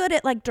pretty good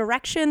at like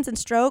directions and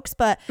strokes,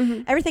 but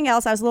everything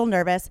else, I was a little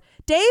nervous.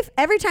 Dave,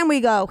 every time we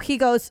go, he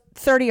goes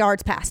 30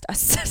 yards past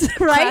us,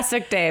 right?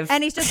 Classic Dave.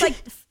 And he's just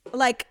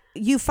like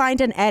you find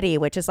an eddy,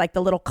 which is like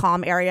the little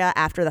calm area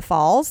after the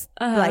falls.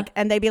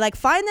 And they'd be like,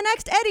 find the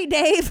next eddy,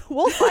 Dave.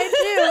 We'll find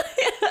you.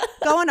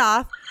 Going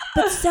off.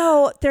 But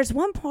so there's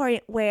one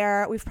point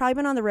where we've probably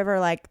been on the river,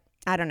 like,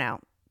 I don't know,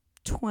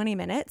 20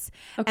 minutes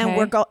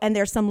and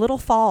there's some little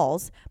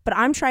falls, but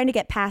I'm trying to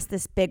get past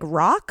this big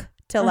rock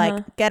to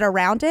like get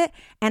around it,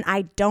 and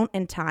I don't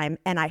in time,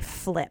 and I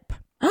flip.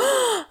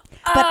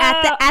 But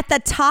at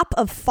the top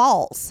of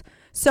falls,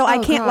 so I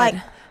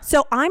can't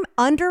so I'm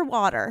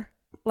underwater.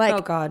 Like,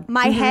 oh God.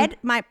 My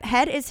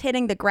head is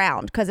hitting the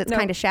ground because it's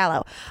kind of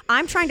shallow.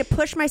 I'm trying to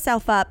push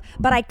myself up,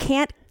 but I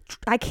can't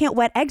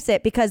wet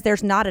exit because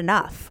there's not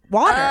enough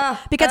water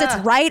because it's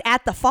right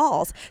at the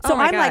falls. So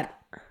I'm like,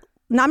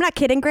 no, I'm not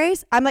kidding,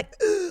 Grace. I'm like,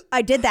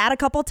 I did that a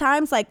couple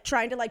times, like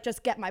trying to like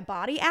just get my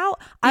body out.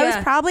 I was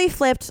probably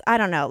flipped, I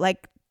don't know,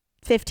 like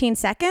 15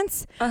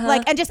 seconds.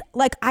 Like, and just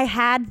like I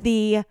had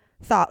the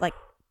thought like,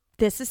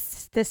 this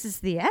is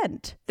the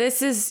end.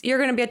 You're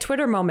going to be a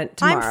Twitter moment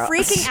tomorrow. I'm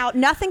freaking out.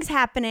 Nothing's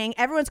happening.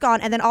 Everyone's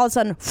gone. And then all of a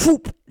sudden,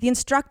 whoop, the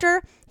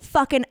instructor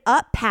fucking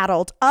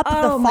paddled up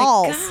the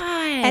falls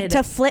and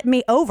to flip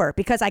me over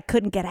because I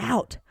couldn't get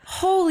out.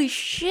 Holy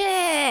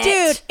shit.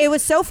 Dude, it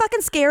was so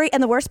fucking scary.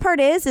 And the worst part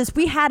is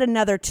we had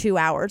another 2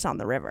 hours on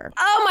the river.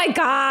 Oh my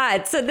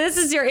God. So this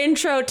is your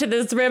intro to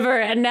this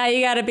river. And now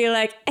you got to be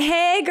like,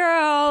 hey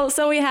girl,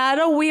 so we had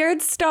a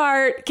weird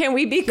start. Can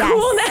we be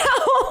cool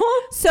now?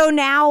 So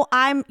now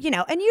I'm,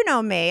 and you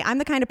know me, I'm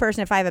the kind of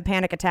person, if I have a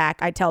panic attack,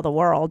 I tell the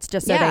world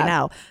just so they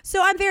know.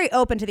 So I'm very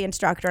open to the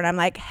instructor, and I'm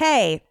like,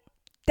 hey,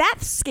 that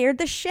scared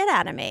the shit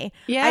out of me.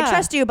 Yeah. I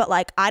trust you, but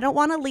like, I don't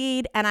want to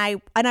lead, and I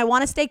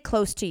want to stay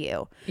close to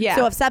you. Yeah.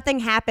 So if something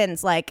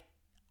happens, like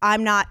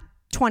I'm not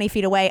 20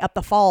 feet away up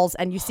the falls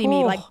and you see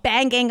me like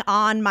banging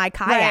on my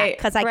kayak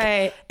because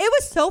it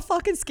was so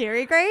fucking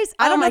scary, Grace.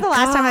 I don't know the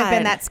last time I've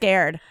been that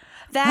scared.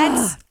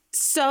 That's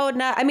so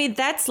not. I mean,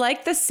 that's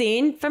like the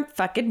scene from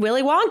fucking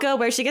Willy Wonka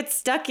where she gets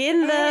stuck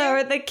in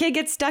or the kid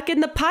gets stuck in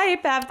the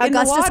pipe after in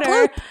the water.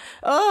 Gloop.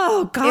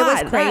 Oh God,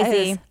 it was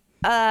crazy.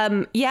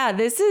 Yeah,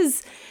 this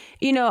is.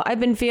 You know, I've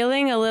been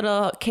feeling a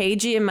little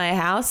cagey in my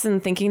house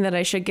and thinking that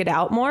I should get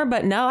out more,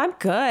 but no, I'm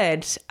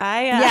good. No.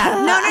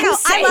 I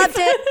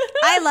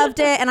loved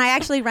it. And I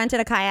actually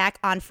rented a kayak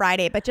on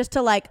Friday, but just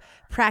to like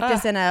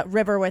practice in a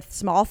river with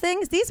small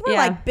things. These were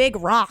like big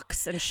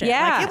rocks and shit.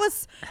 Yeah. Like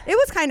it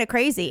was kind of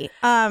crazy.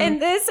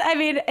 And this, I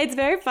mean, it's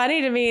very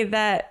funny to me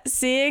that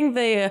seeing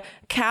the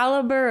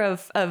caliber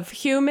of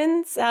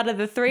humans out of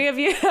the three of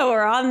you who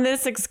were on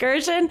this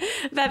excursion,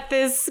 that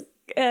this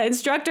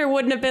instructor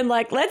wouldn't have been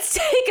like, let's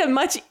take a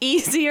much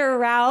easier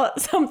route,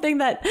 something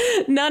that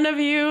none of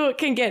you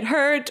can get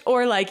hurt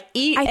or like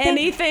eat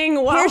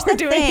anything while we're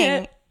doing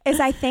it.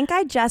 I think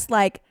I just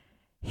like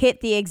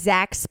hit the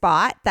exact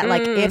spot that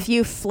like if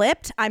you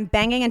flipped, I'm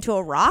banging into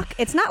a rock.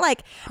 It's not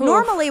like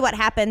normally what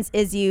happens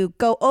is you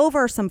go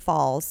over some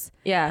falls.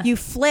 Yeah. You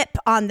flip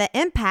on the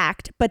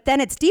impact, but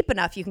then it's deep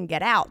enough you can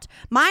get out.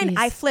 Mine,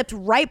 I flipped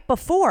right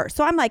before.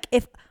 So I'm like,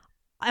 am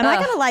I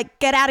gonna like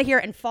get out of here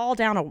and fall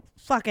down a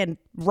fucking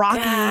rocky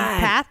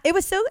path? It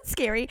was so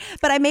scary,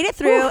 but I made it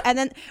through. And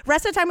then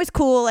rest of the time was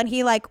cool, and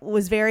he like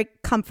was very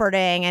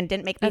comforting and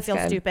didn't make me feel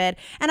stupid.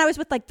 And I was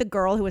with like the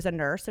girl who was a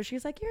nurse, so she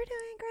was like, "You're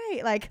doing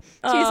great." Like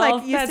she's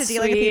like used to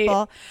dealing with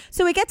people.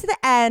 So we get to the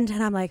end,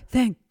 and I'm like,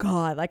 "Thank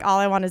God!" Like all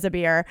I want is a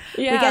beer.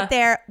 Yeah. We get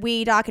there,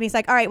 we dock, and he's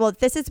like, "All right, well,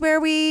 this is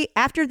where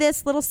after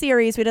this little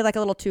series, we did like a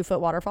little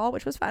 2-foot waterfall,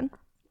 which was fun."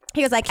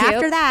 He was like, cute.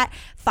 After that,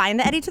 find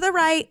the eddy to the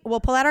right. We'll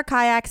pull out our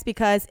kayaks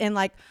because in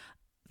like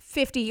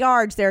 50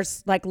 yards,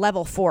 there's like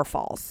level 4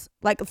 falls,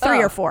 like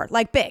 3 or 4,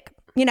 like big,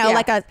 you know,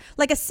 like a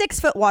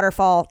 6-foot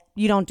waterfall.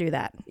 You don't do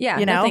that. Yeah.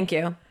 You know? No, thank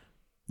you.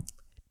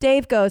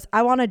 Dave goes,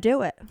 I want to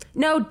do it.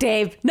 No,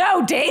 Dave.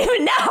 No,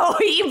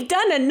 you've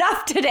done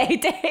enough today,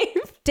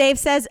 Dave. Dave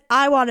says,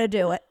 I want to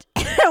do it.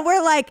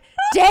 We're like,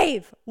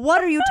 Dave,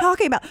 what are you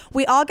talking about?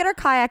 We all get our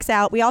kayaks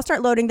out. We all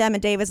start loading them.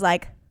 And Dave is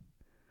like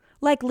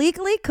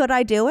legally, could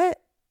I do it?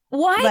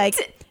 What?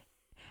 Like,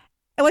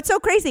 what's so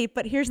crazy,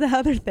 but here's the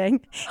other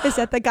thing, is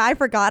that the guy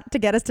forgot to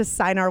get us to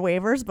sign our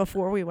waivers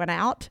before we went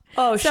out.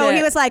 Oh, so shit.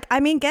 he was like, I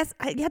mean,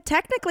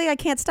 technically I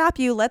can't stop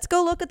you. Let's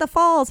go look at the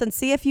falls and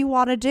see if you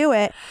want to do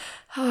it.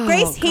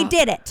 Grace, he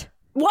did it.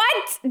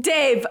 What?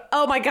 Dave.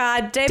 Oh my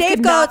God.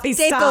 Dave goes,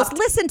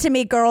 listen to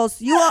me,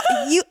 girls.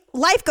 You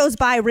life goes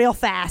by real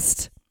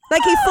fast.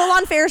 Like he full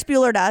on Ferris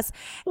Bueller'd us.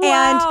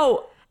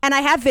 Wow. And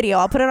I have video,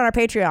 I'll put it on our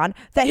Patreon,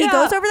 that he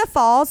goes over the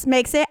falls,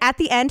 makes it, at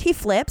the end he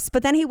flips,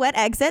 but then he wet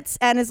exits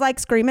and is like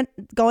screaming,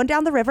 going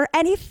down the river,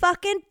 and he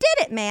fucking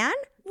did it, man.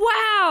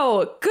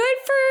 Wow. Good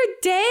for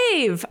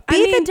Dave.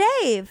 The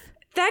Dave.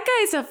 That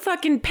guy's a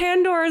fucking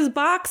Pandora's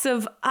box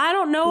of, I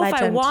don't know if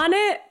I want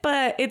it,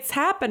 but it's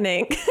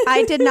happening.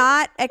 I did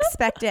not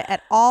expect it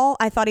at all.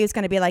 I thought he was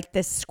going to be like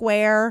this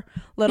square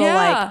little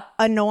like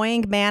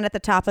annoying man at the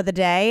top of the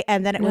day.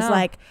 And then it was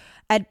like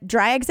a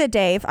dry exit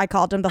Dave. I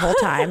called him the whole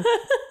time.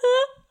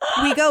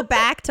 We go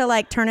back to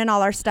like turn in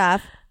all our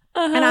stuff.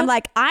 And I'm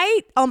like,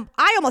 I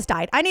almost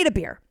died. I need a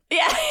beer.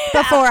 Yeah.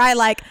 Before I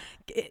like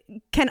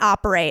can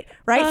operate,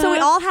 right? So we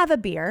all have a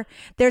beer.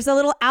 There's a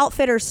little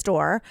outfitter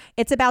store.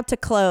 It's about to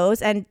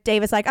close, and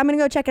Dave is like, I'm gonna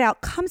go check it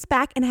out. Comes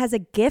back and has a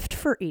gift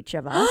for each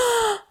of us.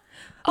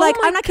 Like,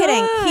 I'm not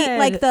kidding. He,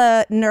 like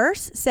the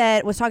nurse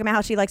was talking about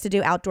how she likes to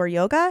do outdoor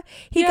yoga.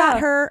 He got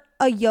her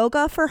a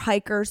yoga for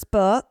hikers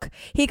book.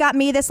 He got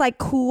me this like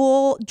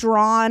cool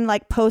drawn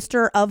like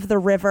poster of the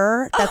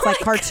river that's like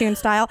cartoon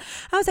style.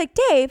 I was like,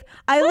 Dave,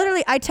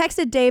 I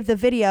texted Dave the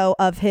video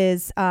of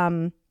his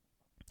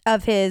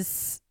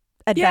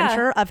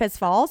adventure of his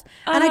falls,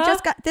 and I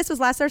just got, this was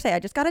last Thursday, I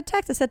just got a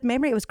text that said,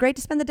 Mamrie, it was great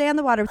to spend the day on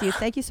the water with you.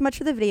 Thank you so much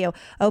for the video.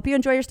 I hope you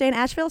enjoy your stay in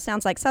Asheville.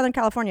 Sounds like Southern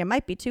California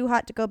might be too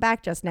hot to go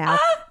back just now.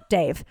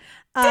 Dave.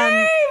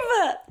 Dave!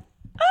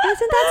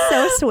 Isn't that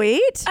so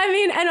sweet? I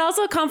mean, and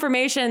also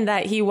confirmation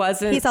that he's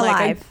like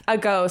alive. A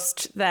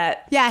ghost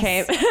that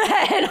came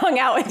and hung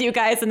out with you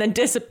guys and then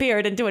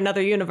disappeared into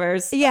another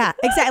universe. Yeah,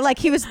 exactly. Like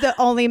he was the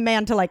only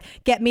man to like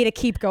get me to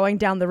keep going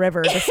down the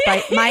river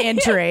despite my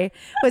injury,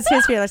 was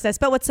his fearlessness.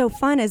 But what's so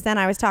fun is then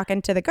I was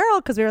talking to the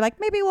girl because we were like,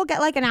 maybe we'll get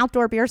like an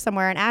outdoor beer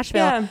somewhere in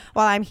Asheville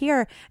while I'm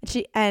here.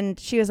 And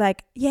she was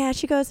like, yeah,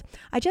 she goes,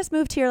 I just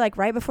moved here like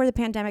right before the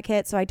pandemic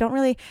hit, so I don't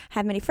really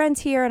have many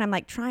friends here, and I'm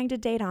like trying to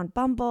date on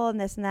Bumble and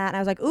this and that. And I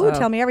was like, ooh,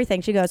 tell me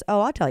everything. She goes,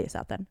 oh, I'll tell you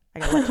something. I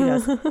go, what? She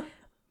goes,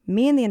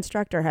 me and the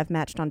instructor have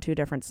matched on 2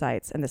 different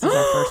sites, and this is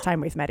our first time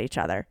we've met each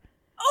other.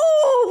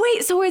 Oh,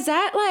 wait. So was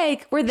that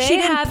like, were they she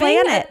didn't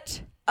plan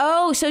it?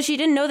 Oh, so she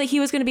didn't know that he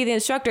was going to be the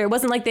instructor. It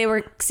wasn't like they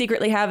were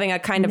secretly having a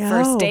kind of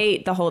first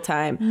date the whole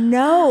time.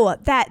 No,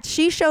 that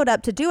she showed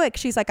up to do it.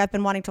 She's like, I've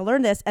been wanting to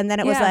learn this. And then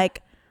it was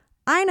like,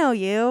 I know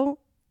you.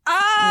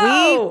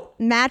 Oh!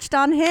 We matched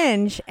on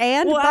Hinge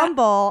and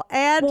Bumble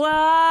and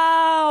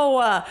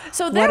wow.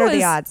 So there what are was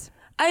the odds?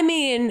 I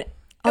mean,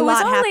 A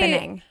lot only,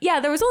 happening. Yeah,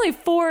 there was only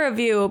 4 of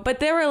you, but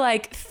there were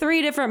like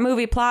 3 different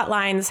movie plot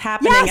lines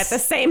happening at the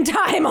same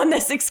time on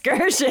this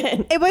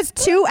excursion. It was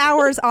 2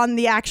 hours on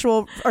the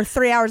actual, or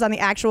 3 hours on the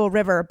actual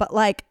river, but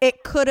like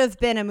it could have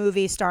been a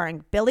movie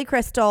starring Billy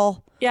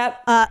Crystal.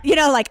 Yep.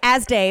 Like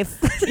as Dave.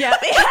 Yep.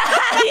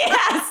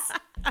 Yes.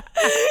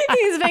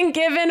 He's been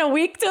given a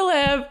week to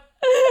live.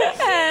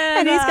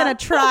 And he's going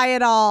to try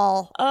it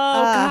all. Oh,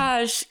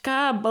 gosh.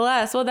 God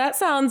bless. Well, that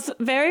sounds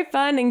very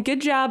fun and good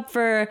job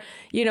for,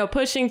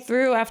 pushing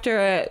through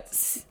after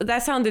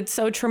that sounded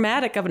so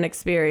traumatic of an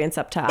experience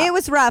up top. It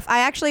was rough.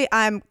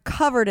 I'm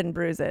covered in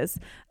bruises.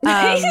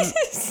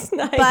 Nice.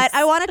 But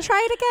I want to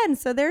try it again.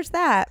 So there's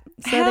that.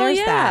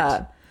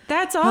 That.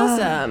 That's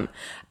awesome.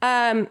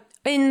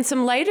 In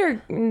some lighter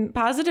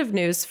positive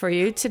news for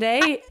you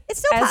today. It's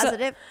still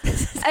positive.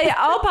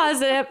 All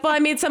positive. Well, I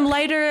mean, some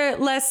lighter,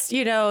 less,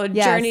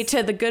 journey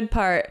to the good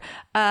part.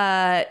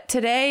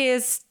 Today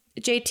is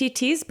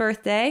JTT's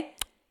birthday.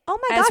 Oh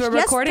my gosh,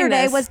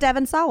 yesterday was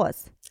Devin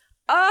Sawa's.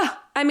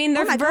 I mean,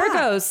 they're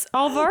Virgos.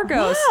 All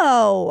Virgos.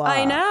 Whoa.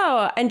 I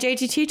know. And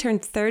JTT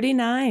turned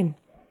 39.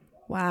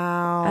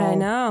 Wow. I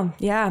know.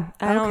 Yeah.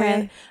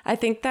 I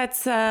think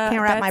that's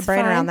can't wrap my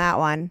brain around that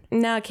one.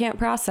 No, I can't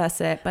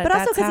process it. But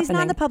also because he's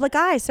not in the public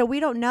eye, so we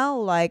don't know.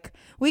 Like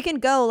we can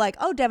go like,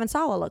 oh, Devin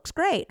Sawa looks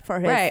great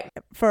for his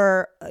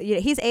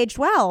he's aged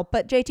well,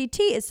 but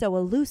JTT is so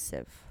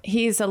elusive.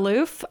 He's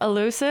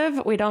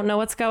elusive. We don't know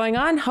what's going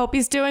on. Hope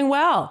he's doing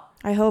well.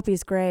 I hope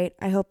he's great.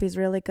 I hope he's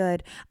really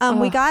good.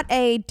 We got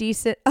a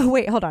decent. Oh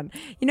wait, hold on.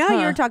 You know how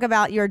you were talking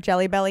about your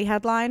Jelly Belly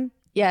headline?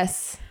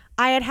 Yes.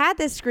 I had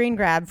this screen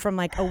grab from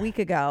like a week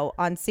ago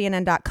on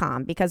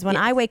CNN.com because when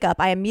I wake up,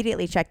 I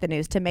immediately check the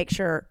news to make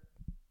sure,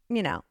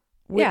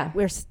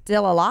 we're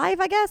still alive,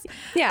 I guess.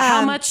 Yeah.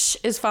 How much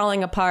is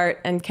falling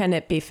apart and can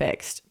it be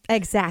fixed?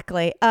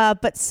 Exactly.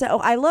 But so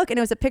I look and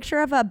it was a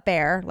picture of a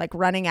bear like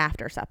running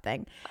after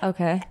something.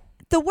 Okay.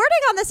 The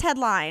wording on this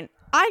headline,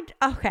 and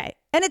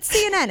it's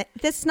CNN.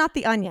 This is not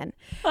The Onion.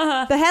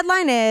 The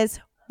headline is,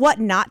 "What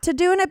not to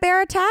do in a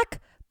bear attack?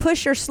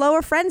 Push your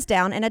slower friends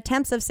down in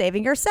attempts of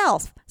saving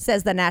yourself,"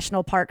 says the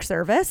National Park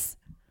Service.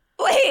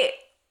 Wait,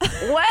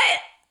 what?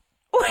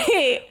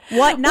 Wait.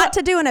 What not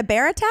to do in a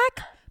bear attack?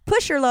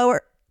 Push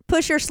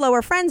your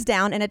slower friends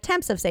down in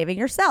attempts of saving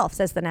yourself,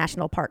 says the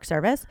National Park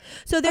Service.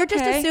 So they're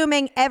just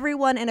assuming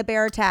everyone in a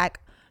bear attack,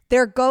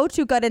 their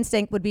go-to gut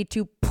instinct would be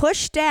to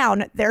push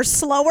down their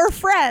slower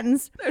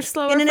friends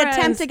in an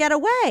attempt to get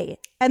away.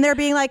 And they're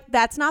being like,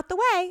 that's not the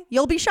way.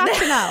 You'll be shocked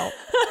to know.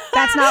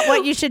 That's not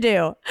what you should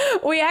do.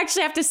 We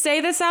actually have to say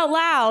this out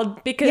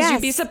loud because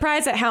you'd be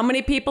surprised at how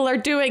many people are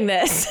doing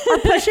this. Or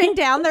pushing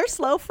down their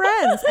slow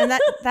friends. And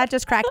that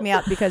just cracked me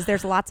up because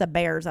there's lots of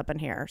bears up in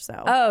here.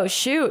 So. Oh,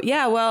 shoot.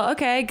 Yeah, well,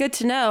 okay. Good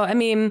to know. I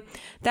mean,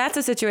 that's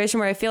a situation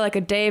where I feel like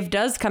a Dave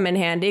does come in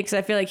handy because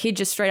I feel like he'd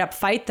just straight up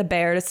fight the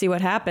bear to see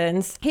what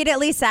happens. He'd at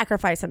least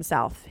sacrifice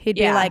himself. He'd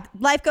be like,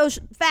 life goes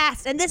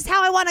fast and this is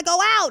how I want to go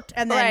out.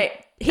 And then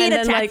he'd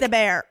attack the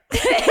bear.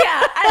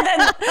 Yeah. And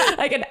then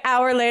like an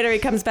hour later, he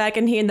comes back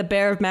and he and the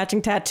bear have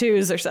matching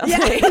tattoos or something.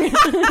 Yeah.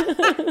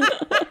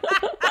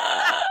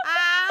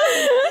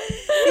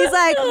 He's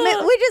like,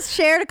 we just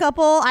shared a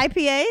couple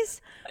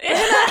IPAs.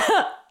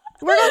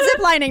 We're going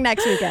ziplining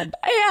next weekend.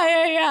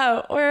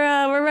 Yeah.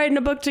 We're writing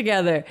a book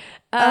together.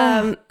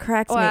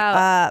 Cracks me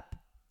up.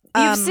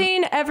 You've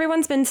seen,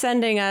 everyone's been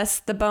sending us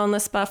the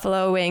boneless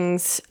buffalo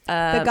wings.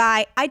 The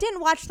guy, I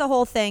didn't watch the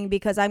whole thing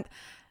because I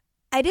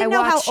didn't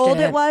know how old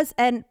it was.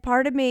 And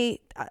part of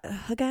me,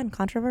 again,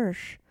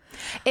 controversial.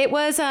 It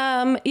was,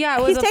 it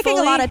was He's taking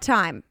a lot of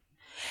time.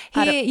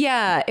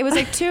 It was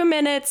like 2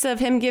 minutes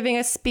of him giving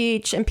a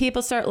speech and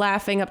people start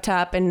laughing up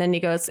top. And then he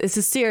goes, "This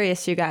is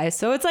serious, you guys."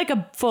 So it's like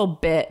a full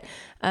bit.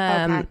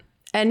 And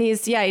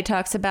he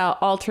talks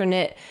about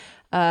alternate,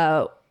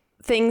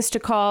 things to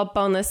call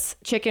boneless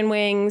chicken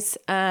wings,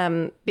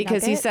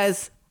 because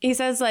Nuggets. he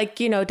says like,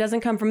 it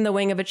doesn't come from the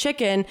wing of a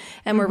chicken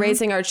and we're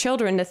raising our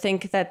children to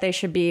think that they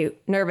should be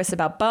nervous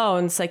about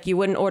bones. Like you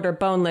wouldn't order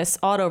boneless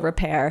auto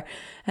repair.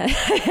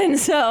 And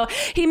so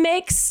he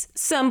makes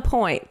some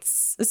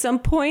points. Some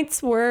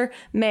points were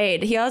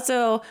made. He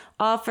also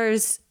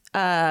offers,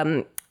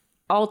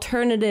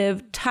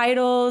 alternative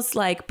titles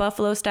like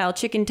buffalo style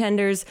chicken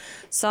tenders,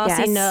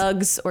 saucy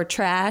nugs, or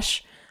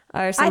trash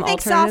are some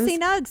alternatives. I think saucy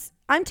nugs.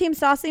 I'm team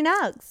saucy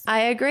nugs.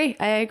 I agree.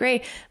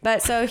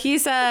 But so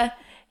he's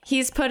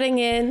putting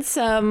in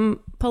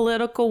some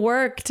political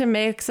work to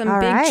make some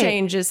big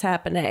changes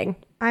happening.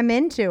 I'm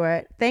into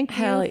it. Thank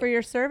you for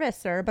your service,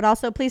 sir. But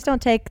also, please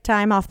don't take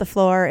time off the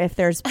floor if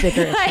there's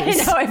bigger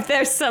issues. I know, if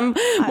there's some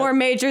more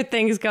major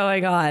things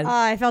going on.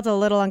 I felt a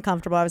little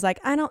uncomfortable. I was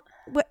like,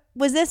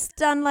 was this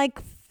done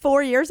like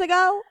 4 years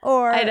ago?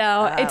 Or I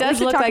know. It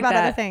does look like that. We should talk about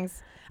other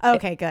things.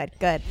 Okay,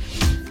 good.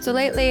 So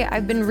lately,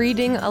 I've been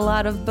reading a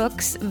lot of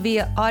books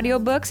via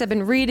audiobooks. I've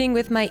been reading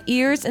with my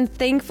ears, and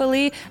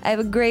thankfully, I have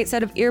a great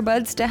set of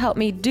earbuds to help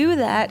me do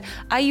that.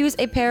 I use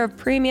a pair of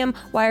premium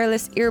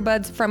wireless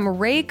earbuds from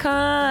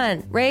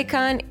Raycon.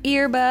 Raycon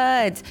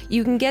earbuds.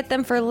 You can get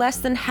them for less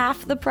than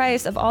half the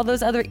price of all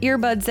those other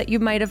earbuds that you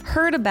might have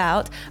heard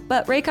about.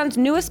 But Raycon's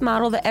newest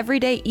model, the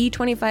Everyday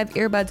E25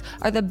 earbuds,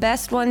 are the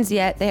best ones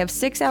yet. They have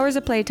 6 hours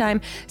of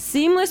playtime,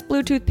 seamless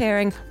Bluetooth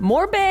pairing,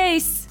 more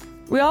bass.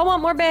 We all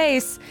want more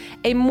bass,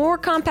 a more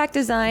compact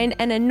design,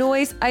 and a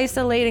noise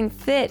isolating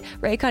fit.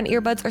 Raycon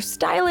earbuds are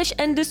stylish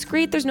and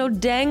discreet. There's no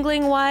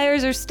dangling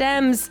wires or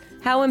stems.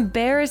 How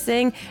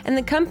embarrassing. And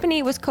the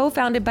company was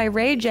co-founded by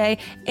Ray J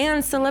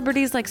and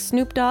celebrities like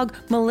Snoop Dogg,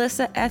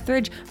 Melissa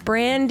Etheridge,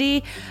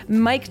 Brandy,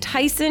 Mike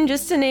Tyson,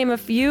 just to name a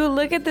few.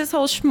 Look at this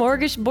whole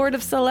smorgasbord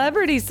of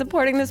celebrities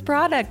supporting this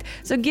product.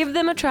 So give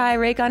them a try.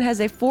 Raycon has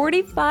a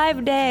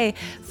 45-day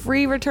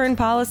free return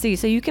policy,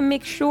 so you can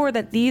make sure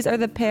that these are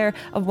the pair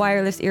of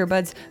wireless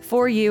earbuds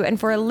for you. And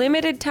for a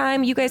limited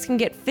time, you guys can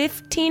get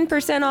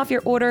 15% off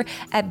your order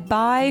at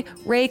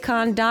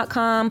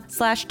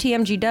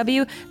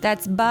buyraycon.com/TMGW.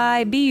 That's buy,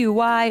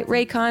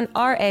 Raycon,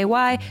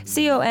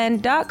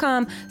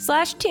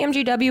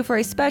 RAYCON.com/TMGW for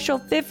a special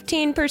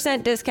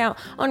 15% discount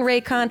on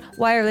Raycon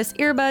wireless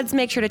earbuds.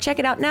 Make sure to check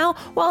it out now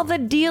while the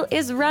deal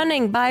is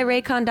running.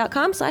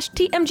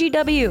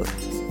 Buyraycon.com/TMGW.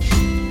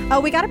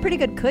 Oh, we got a pretty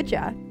good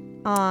kuja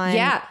on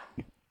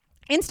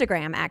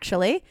Instagram,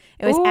 actually.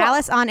 It was Ooh.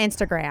 Alice on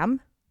Instagram.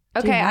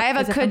 Okay, I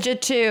have a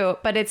kuja too,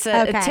 but it's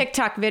a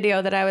TikTok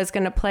video that I was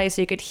going to play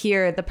so you could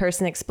hear the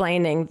person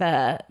explaining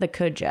the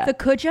kuja. The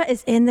kuja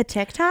is in the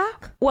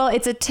TikTok? Well,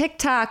 it's a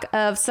TikTok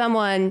of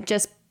someone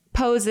just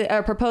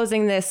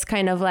proposing this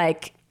kind of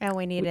like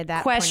we needed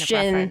that question,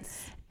 point of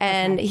reference.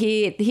 And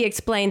he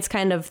explains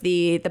kind of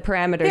the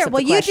parameters of the question.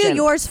 Well, you do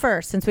yours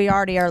first since we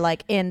already are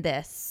like in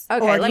this.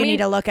 Okay, or do you need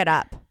to look it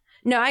up?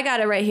 No, I got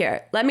it right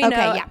here. Let me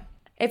know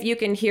if you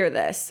can hear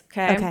this.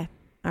 Okay. Okay.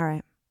 All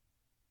right.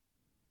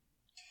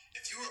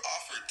 If you were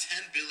offered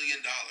 $10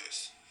 billion,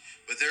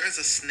 but there is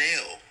a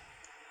snail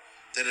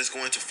that is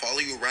going to follow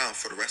you around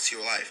for the rest of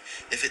your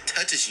life, if it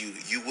touches you,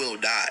 you will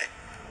die.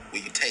 Will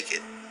you take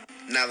it?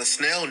 Now, the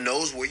snail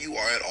knows where you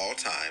are at all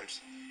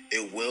times.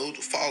 It will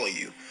follow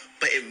you,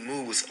 but it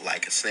moves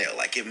like a snail.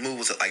 Like it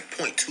moves at like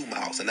 0.2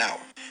 miles an hour.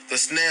 The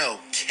snail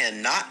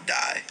cannot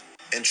die,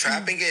 and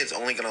trapping it is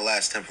only going to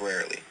last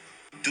temporarily.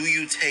 Do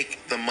you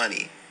take the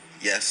money?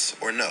 Yes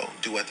or no?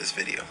 Duet this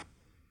video.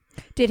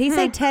 Did he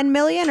say 10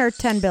 million or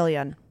 10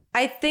 billion?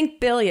 I think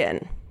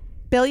billion.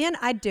 Billion?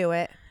 I'd do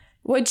it.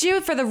 Would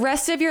you, for the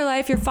rest of your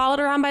life, you're followed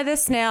around by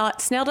this snail.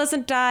 Snail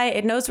doesn't die.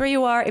 It knows where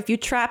you are. If you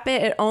trap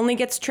it, it only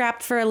gets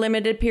trapped for a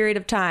limited period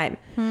of time.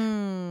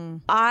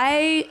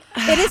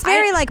 It is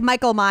very like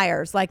Michael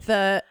Myers. Like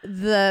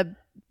the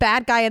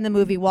bad guy in the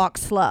movie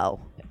walks slow.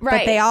 Right.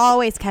 But they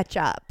always catch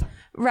up.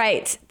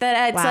 Right.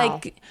 That it's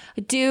like,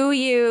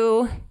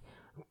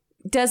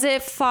 does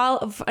it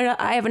follow?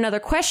 I have another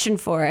question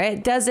for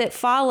it. Does it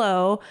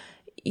follow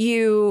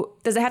you?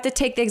 Does it have to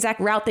take the exact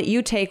route that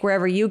you take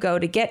wherever you go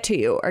to get to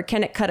you? Or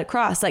can it cut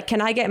across? Like,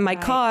 can I get in my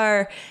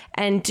car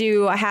and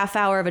do a half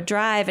hour of a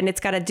drive and it's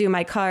got to do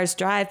my car's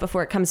drive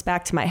before it comes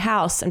back to my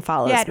house and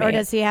follows me? Or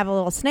does he have a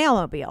little snail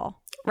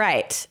mobile?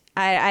 Right.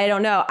 I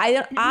don't know.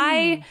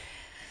 I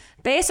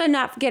based on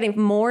not getting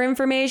more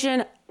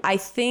information, I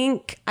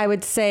think I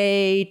would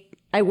say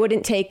I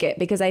wouldn't take it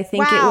because I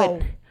think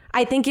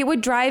it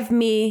would drive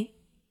me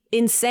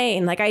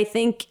insane. Like I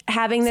think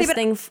having this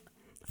thing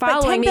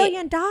following $10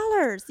 billion.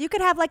 You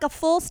could have like a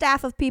full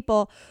staff of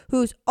people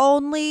whose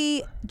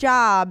only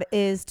job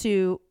is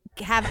to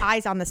have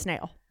eyes on the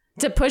snail.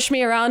 To push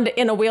me around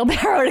in a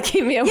wheelbarrow to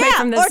keep me away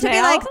from the snail. Or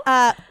to be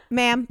like,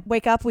 ma'am,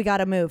 wake up, we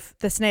gotta move.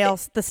 The snail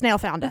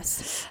found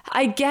us.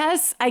 I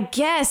guess.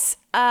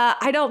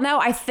 I don't know.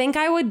 I think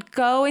I would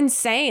go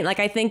insane. Like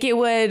I think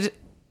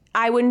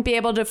I wouldn't be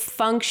able to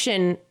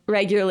function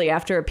regularly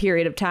after a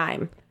period of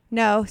time.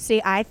 No,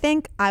 see, I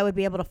think I would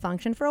be able to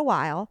function for a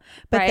while,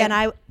 but then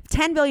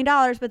 $10 billion,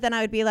 but then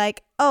I would be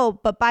like, oh,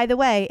 but by the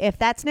way, if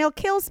that snail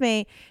kills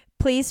me,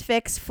 please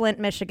fix Flint,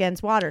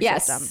 Michigan's water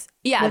system.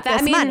 Yeah. With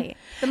this money.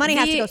 The money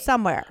has to go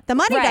somewhere. The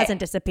money doesn't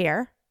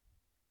disappear.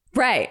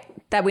 Right.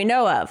 That we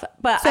know of.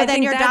 But so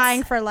then you're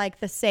dying for like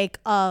the sake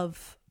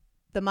of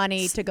the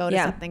money to go to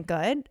something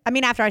good. I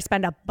mean, after I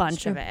spend a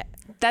bunch of it.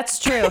 That's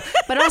true.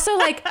 But also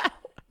like,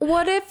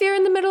 what if you're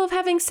in the middle of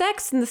having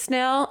sex and the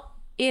snail,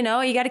 you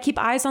got to keep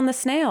eyes on the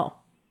snail.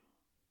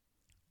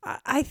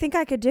 I think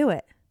I could do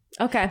it.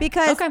 Okay.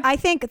 Because I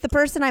think the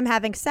person I'm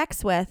having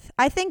sex with,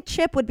 I think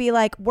Chip would be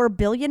like, we're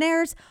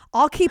billionaires.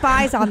 I'll keep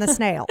eyes on the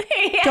snail.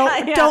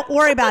 Don't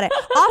worry about it.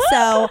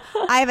 Also,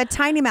 I have a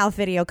Tiny Mouth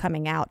video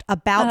coming out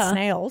about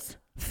snails,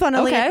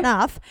 funnily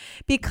enough,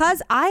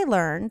 because I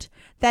learned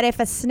that if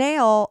a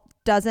snail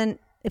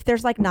if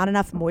there's like not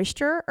enough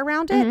moisture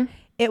around it,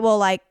 it will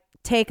like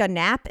take a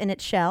nap in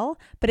its shell,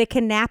 but it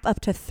can nap up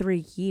to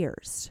 3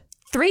 years.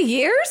 3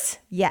 years?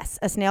 Yes,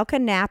 a snail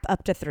can nap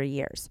up to 3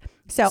 years.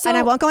 So and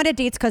I won't go into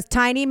deets because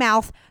tiny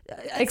mouth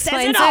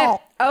explains says it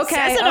all. Okay,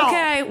 Says it all.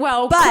 okay.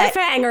 Well, But-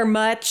 cliffhanger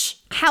much.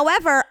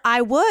 However,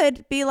 I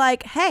would be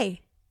like,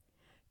 hey,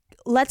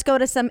 let's go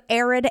to some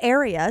arid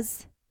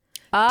areas.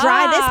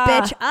 Dry this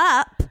bitch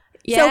up.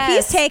 Yes. So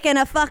he's taking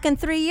a fucking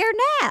 3-year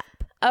nap.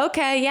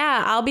 Okay,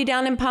 yeah, I'll be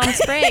down in Palm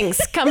Springs.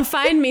 Come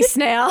find me,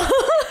 snail.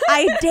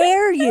 I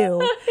dare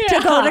you to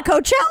go to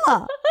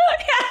Coachella.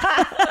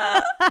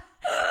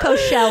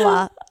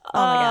 Coachella. Oh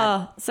my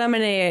God. So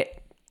many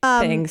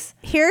things.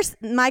 Here's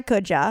my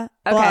could ya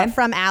Okay.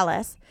 from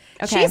Alice.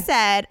 Okay. She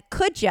said,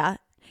 could ya,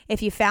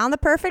 if you found the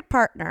perfect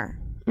partner,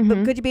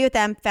 but could you be with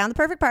them, found the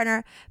perfect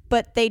partner,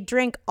 but they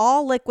drink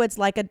all liquids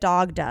like a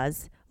dog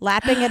does,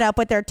 lapping it up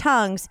with their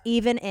tongues,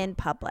 even in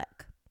public.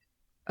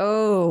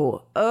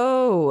 Oh,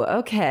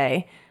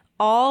 okay.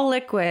 All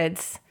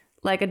liquids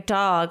like a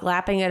dog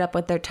lapping it up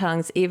with their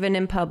tongues, even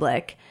in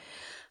public.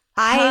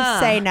 I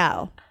say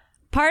no.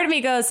 Part of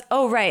me goes,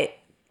 oh, right.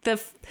 The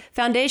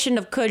foundation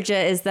of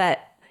Kuja is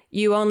that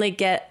you only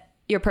get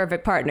your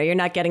perfect partner. You're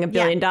not getting $1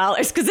 billion.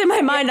 Because in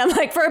my mind, I'm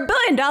like, for $1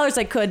 billion,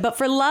 I could. But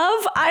for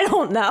love, I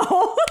don't know.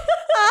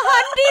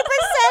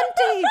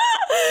 100%.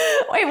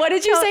 Wait, what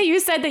did you say? You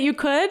said that you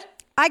could?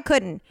 I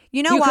couldn't.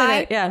 You know You why?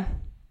 couldn't, yeah.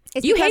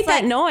 It's You because, hate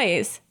that like,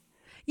 noise.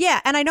 Yeah,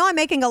 and I know I'm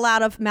making a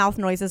lot of mouth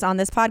noises on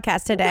this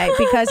podcast today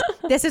because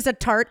this is a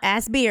tart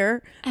ass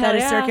beer that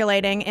is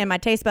circulating in my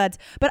taste buds.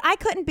 But I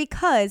couldn't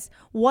because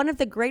one of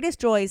the greatest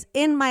joys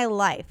in my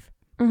life.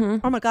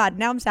 Oh my God,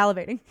 now I'm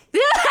salivating.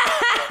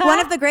 One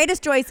of the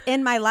greatest joys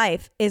in my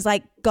life is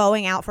like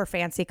going out for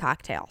fancy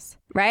cocktails.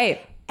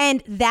 Right.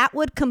 And that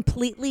would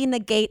completely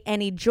negate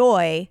any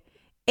joy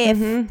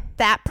if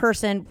that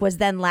person was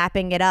then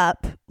lapping it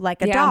up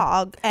like a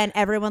dog and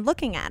everyone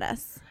looking at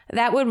us.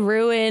 That would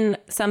ruin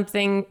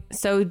something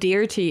so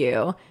dear to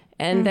you,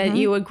 and that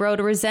you would grow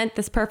to resent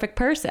this perfect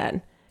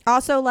person.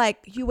 Also, like,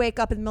 you wake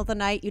up in the middle of the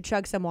night, you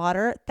chug some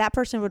water, that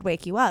person would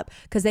wake you up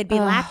because they'd be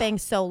lapping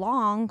so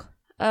long.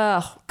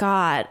 Oh,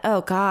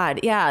 God.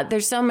 Yeah,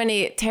 there's so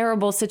many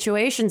terrible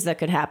situations that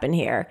could happen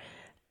here.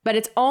 But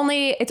it's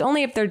only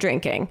if they're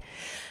drinking.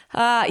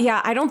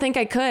 Yeah, I don't think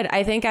I could.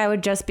 I think I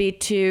would just be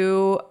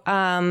too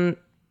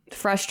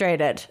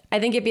frustrated.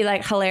 I think it'd be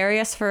like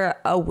hilarious for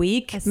a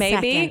week,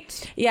 maybe.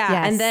 Second. Yeah,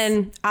 Yes. and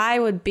then I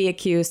would be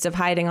accused of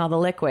hiding all the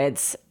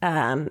liquids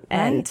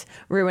and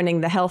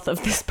ruining the health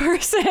of this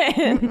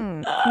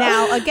person.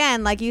 Now,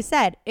 again, like you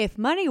said, if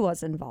money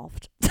was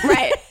involved.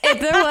 Right. If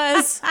there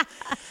was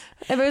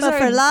But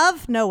for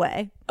love, no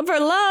way. For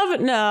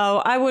love,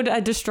 no. I would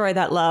destroy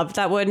that love.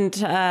 That wouldn't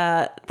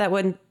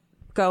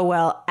go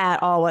well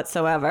at all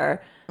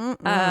whatsoever.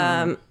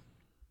 Dang.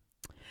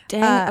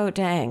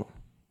 Dang.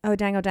 Oh,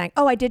 dang, oh, dang.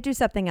 Oh, I did do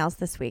something else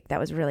this week that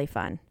was really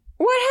fun.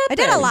 What I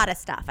happened? did a lot of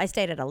stuff. I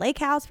stayed at a lake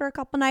house for a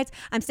couple nights.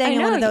 I'm staying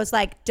in one of those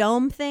like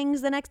dome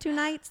things the next 2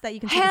 nights that you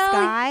can see the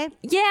sky.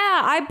 Yeah,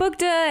 I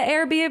booked a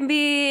Airbnb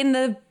in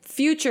the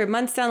future,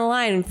 months down the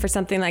line, for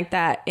something like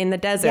that in the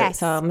desert. Yes,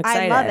 So I'm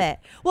excited. I love it.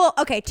 Well,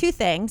 okay, 2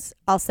 things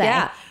I'll say.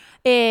 Yeah.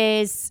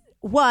 Is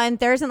one,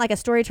 there isn't like a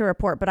story to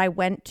report, but I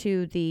went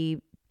to the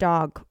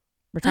dog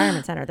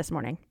retirement center this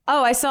morning.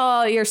 Oh, I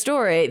saw your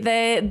story.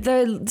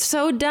 They're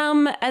so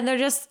dumb, and they're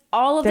just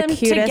all of The them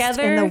cutest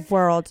together in the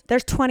world.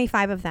 There's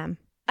 25 of them.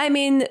 I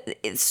mean,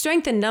 it's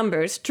strength in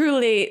numbers.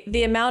 Truly,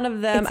 the amount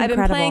of them. It's I've been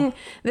incredible. playing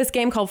this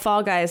game called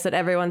Fall Guys that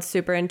everyone's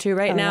super into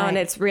right now, and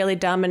it's really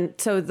dumb. And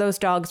so those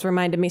dogs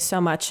reminded me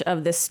so much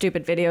of this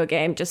stupid video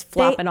game, just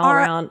flopping all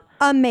around.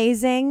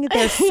 Amazing.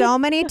 There's so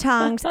many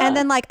tongues. And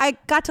then like I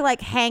got to like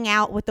hang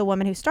out with the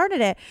woman who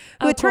started it,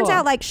 who it turns cool.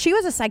 out like she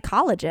was a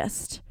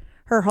psychologist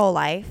her whole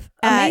life.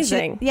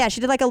 Amazing.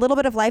 She did like a little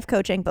bit of life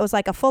coaching, but was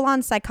like a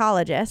full-on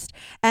psychologist,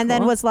 and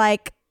then was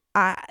like,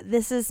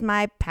 this is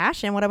my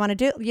passion, what I want to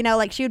do. You know,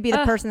 like she would be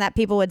the person that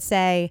people would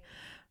say,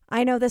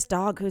 I know this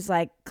dog who's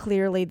like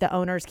clearly the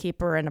owner's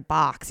keeper in a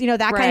box, you know,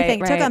 that kind of thing.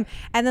 Right. Took him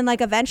and then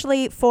like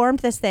eventually formed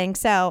this thing.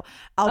 So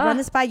I'll run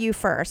this by you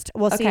first.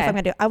 We'll see if I'm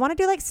gonna do. I want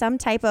to do like some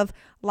type of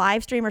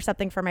live stream or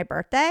something for my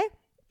birthday.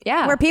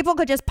 Yeah. Where people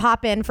could just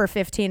pop in for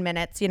 15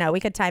 minutes, you know,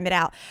 we could time it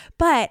out.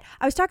 But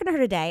I was talking to her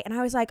today and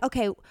I was like,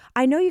 okay,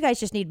 I know you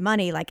guys just need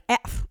money. Like,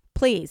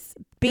 please.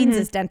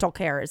 Beans' dental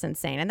care is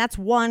insane. And that's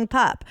one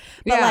pup.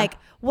 But like,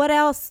 what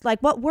else?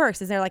 Like, what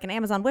works? Is there like an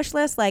Amazon wish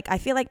list? Like, I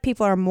feel like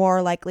people are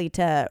more likely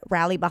to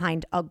rally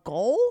behind a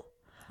goal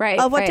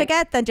of what to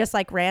get than just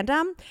like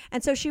random.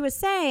 And so she was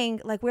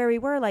saying, like, where we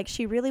were, like,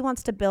 she really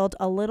wants to build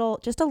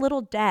just a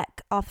little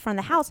deck off from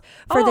the house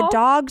for the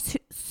dogs.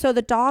 So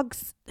the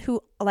dogs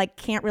who like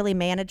can't really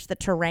manage the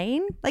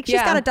terrain, like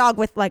she's got a dog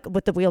with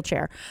the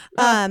wheelchair,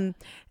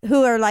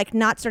 who are like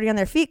not sturdy on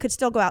their feet, could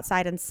still go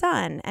outside in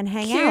sun and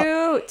hang out.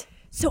 Cute.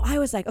 So I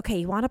was like, okay,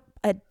 you want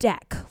a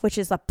deck, which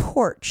is a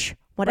porch.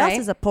 What else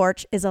is a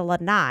porch is a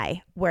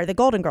lanai where the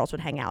Golden Girls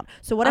would hang out.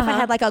 So what if I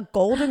had like a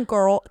Golden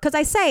Girl? Because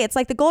I say it's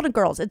like the Golden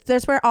Girls.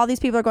 There's where all these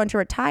people are going to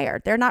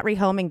retire. They're not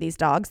rehoming these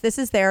dogs. This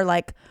is their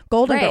like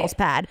Golden Girls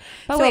pad.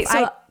 But so wait,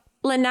 so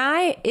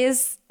lanai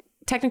is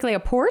technically a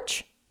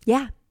porch?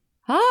 Yeah.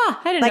 I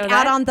didn't like know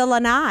that. out on the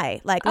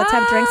lanai. Like, let's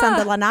have drinks on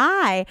the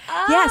lanai.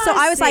 Yeah. So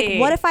I was like,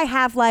 what if I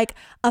have like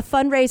a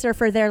fundraiser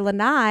for their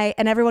lanai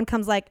and everyone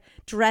comes like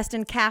dressed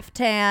in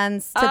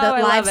caftans to the I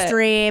live love it.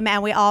 stream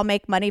and we all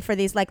make money for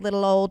these like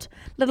little old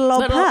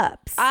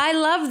pups. I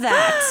love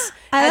that.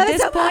 I At love it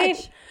this so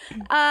point,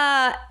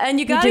 and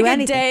you gotta do get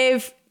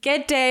anything.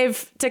 Get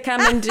Dave to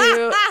come and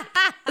do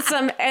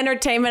some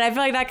entertainment. I feel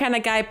like that kind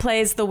of guy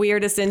plays the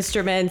weirdest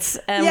instruments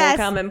and Yes,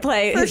 will come and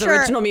play for his sure.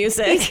 original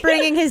music. He's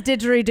bringing his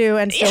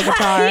didgeridoo and steel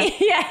guitar.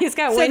 Yeah, he's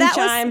got So wind that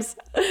chimes.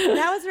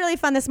 That was really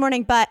fun this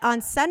morning. But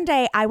on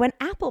Sunday, I went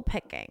apple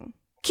picking.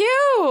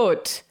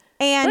 Cute.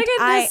 And Look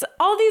at this,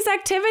 all these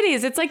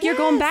activities. It's like you're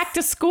going back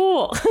to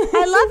school.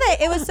 I love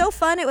it. It was so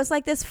fun. It was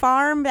like this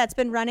farm that's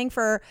been running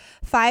for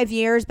 5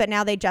 years, but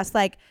now they just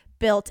like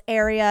built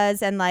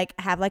areas and like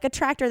have like a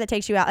tractor that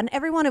takes you out. And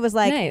everyone, it was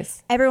like,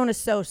 Nice. everyone is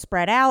so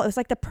spread out. It was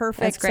like the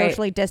perfect That's great.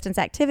 socially distanced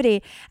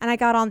activity. And I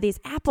got on these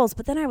apples,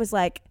 but then I was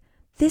like,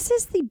 this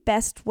is the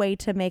best way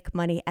to make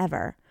money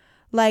ever.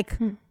 Like,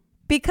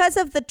 because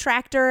of the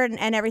tractor and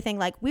everything,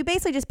 like we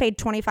basically just paid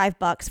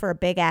 $25 for a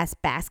big ass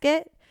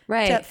basket.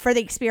 Right. For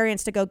the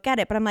experience to go get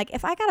it. But I'm like,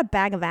 if I got a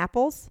bag of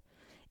apples,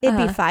 it'd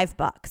be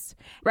 $5.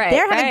 Right,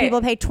 They're having right.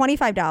 people pay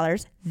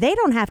 $25. They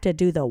don't have to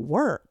do the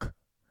work.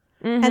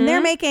 And they're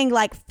making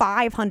like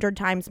 500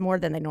 times more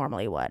than they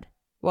normally would.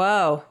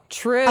 Whoa,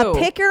 true. A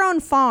pick your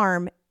own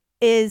farm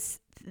is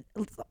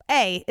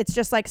it's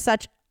just like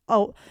such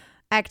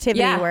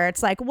activity where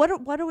it's like, what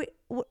do we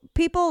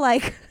people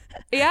like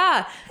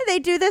Yeah. they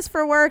do this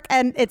for work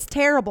and it's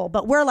terrible,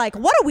 but we're like,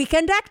 what a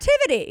weekend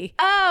activity.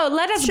 Oh,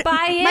 let us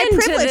buy into My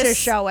privilege this. is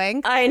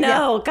showing. I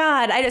know.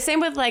 God. Same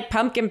with like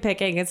pumpkin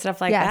picking and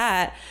stuff like Yes.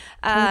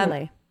 that.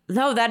 Totally.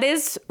 No, that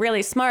is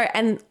really smart.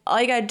 And all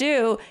you got to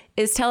do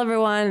is tell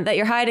everyone that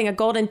you're hiding a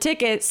golden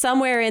ticket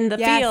somewhere in the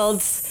Yes.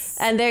 fields.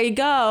 And there you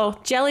go.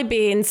 Jelly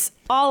beans,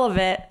 all of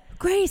it.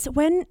 Grace,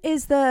 when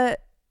is the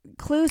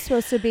clue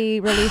supposed to be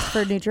released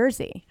for New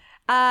Jersey?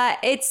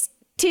 It's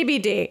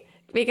TBD.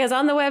 Because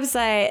on the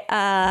website,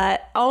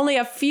 only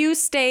a few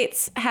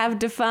states have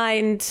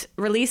defined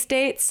release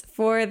dates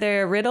for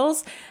their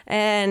riddles,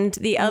 and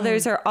the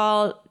others are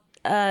all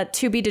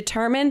to be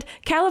determined.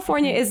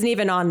 California isn't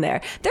even on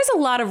there. There's a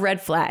lot of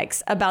red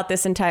flags about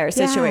this entire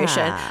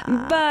situation,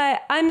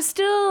 but I'm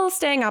still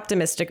staying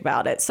optimistic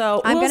about it.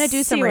 So I'm we'll going to do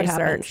see some what research.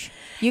 happens.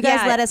 You guys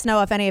Yeah. let us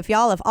know if any of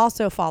y'all have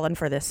also fallen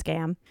for this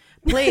scam.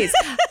 Please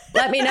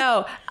let me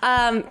know.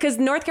 Because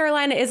North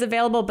Carolina is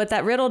available, but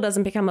that riddle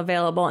doesn't become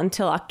available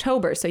until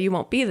October, so you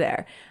won't be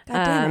there.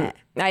 God damn it.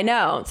 I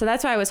know. So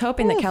that's why I was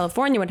hoping that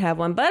California would have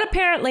one, but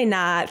apparently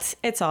not.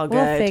 It's all good.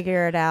 We'll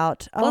figure it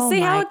out. We'll see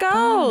how it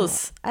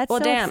goes. That's Well,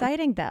 so damn.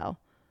 exciting, though.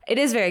 It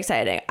is very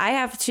exciting. I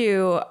have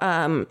to,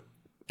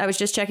 I was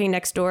just checking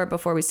next door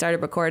before we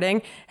started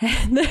recording,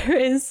 and there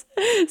is,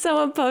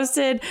 someone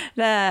posted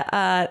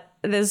that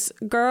this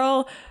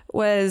girl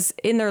was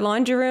in their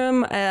laundry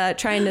room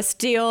trying to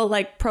steal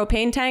like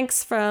propane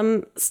tanks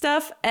from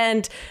stuff,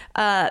 and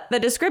the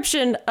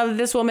description of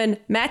this woman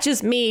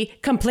matches me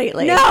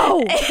completely. No!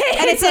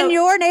 And it's in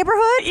your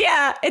neighborhood?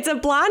 Yeah, it's a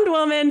blonde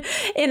woman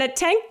in a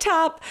tank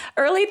top,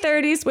 early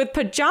 30s, with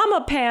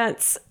pajama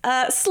pants,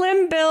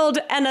 slim build,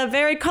 and a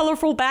very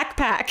colorful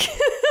backpack.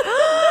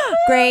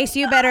 Grace,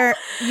 you better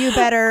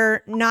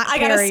not I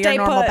gotta carry stay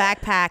your normal put.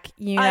 backpack.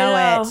 You know,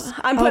 I know. it.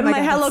 I'm Oh putting my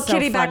God, Hello that's so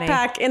Kitty funny.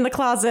 backpack in the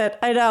closet.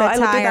 I know. I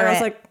looked at that. Retire I was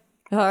it. like,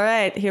 all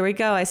right, here we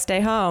go. I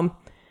stay home.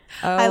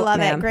 Oh, I love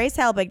man. it. Grace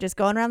Helbig just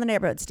going around the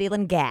neighborhood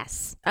stealing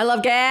gas. I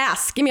love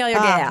gas. Give me all your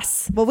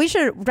gas. Well, we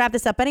should wrap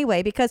this up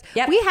anyway because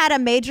Yep. we had a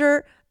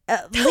major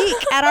leak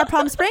at our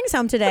Palm Springs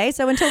home today.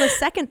 So until the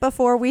second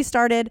before we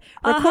started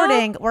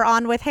recording, we're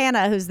on with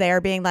Hannah, who's there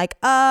being like,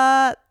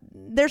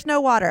 there's no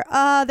water.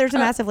 There's a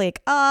massive leak.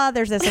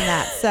 There's this and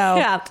that. So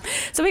Yeah.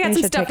 So we got we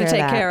some should stuff to take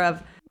take care of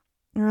care of.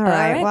 all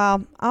right. right.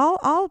 Well,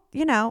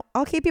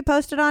 I'll keep you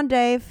posted on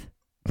Dave.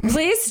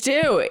 Please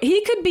do. He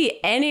could be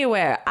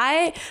anywhere.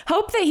 I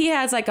hope that he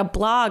has like a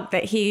blog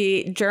that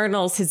he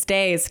journals his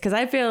days, because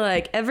I feel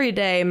like every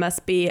day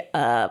must be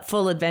a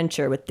full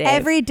adventure with Dave.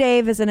 Every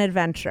Dave is an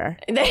adventure.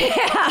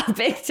 Yeah,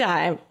 big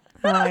time.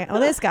 All right.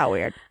 Well, this got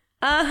weird.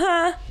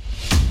 Uh-huh.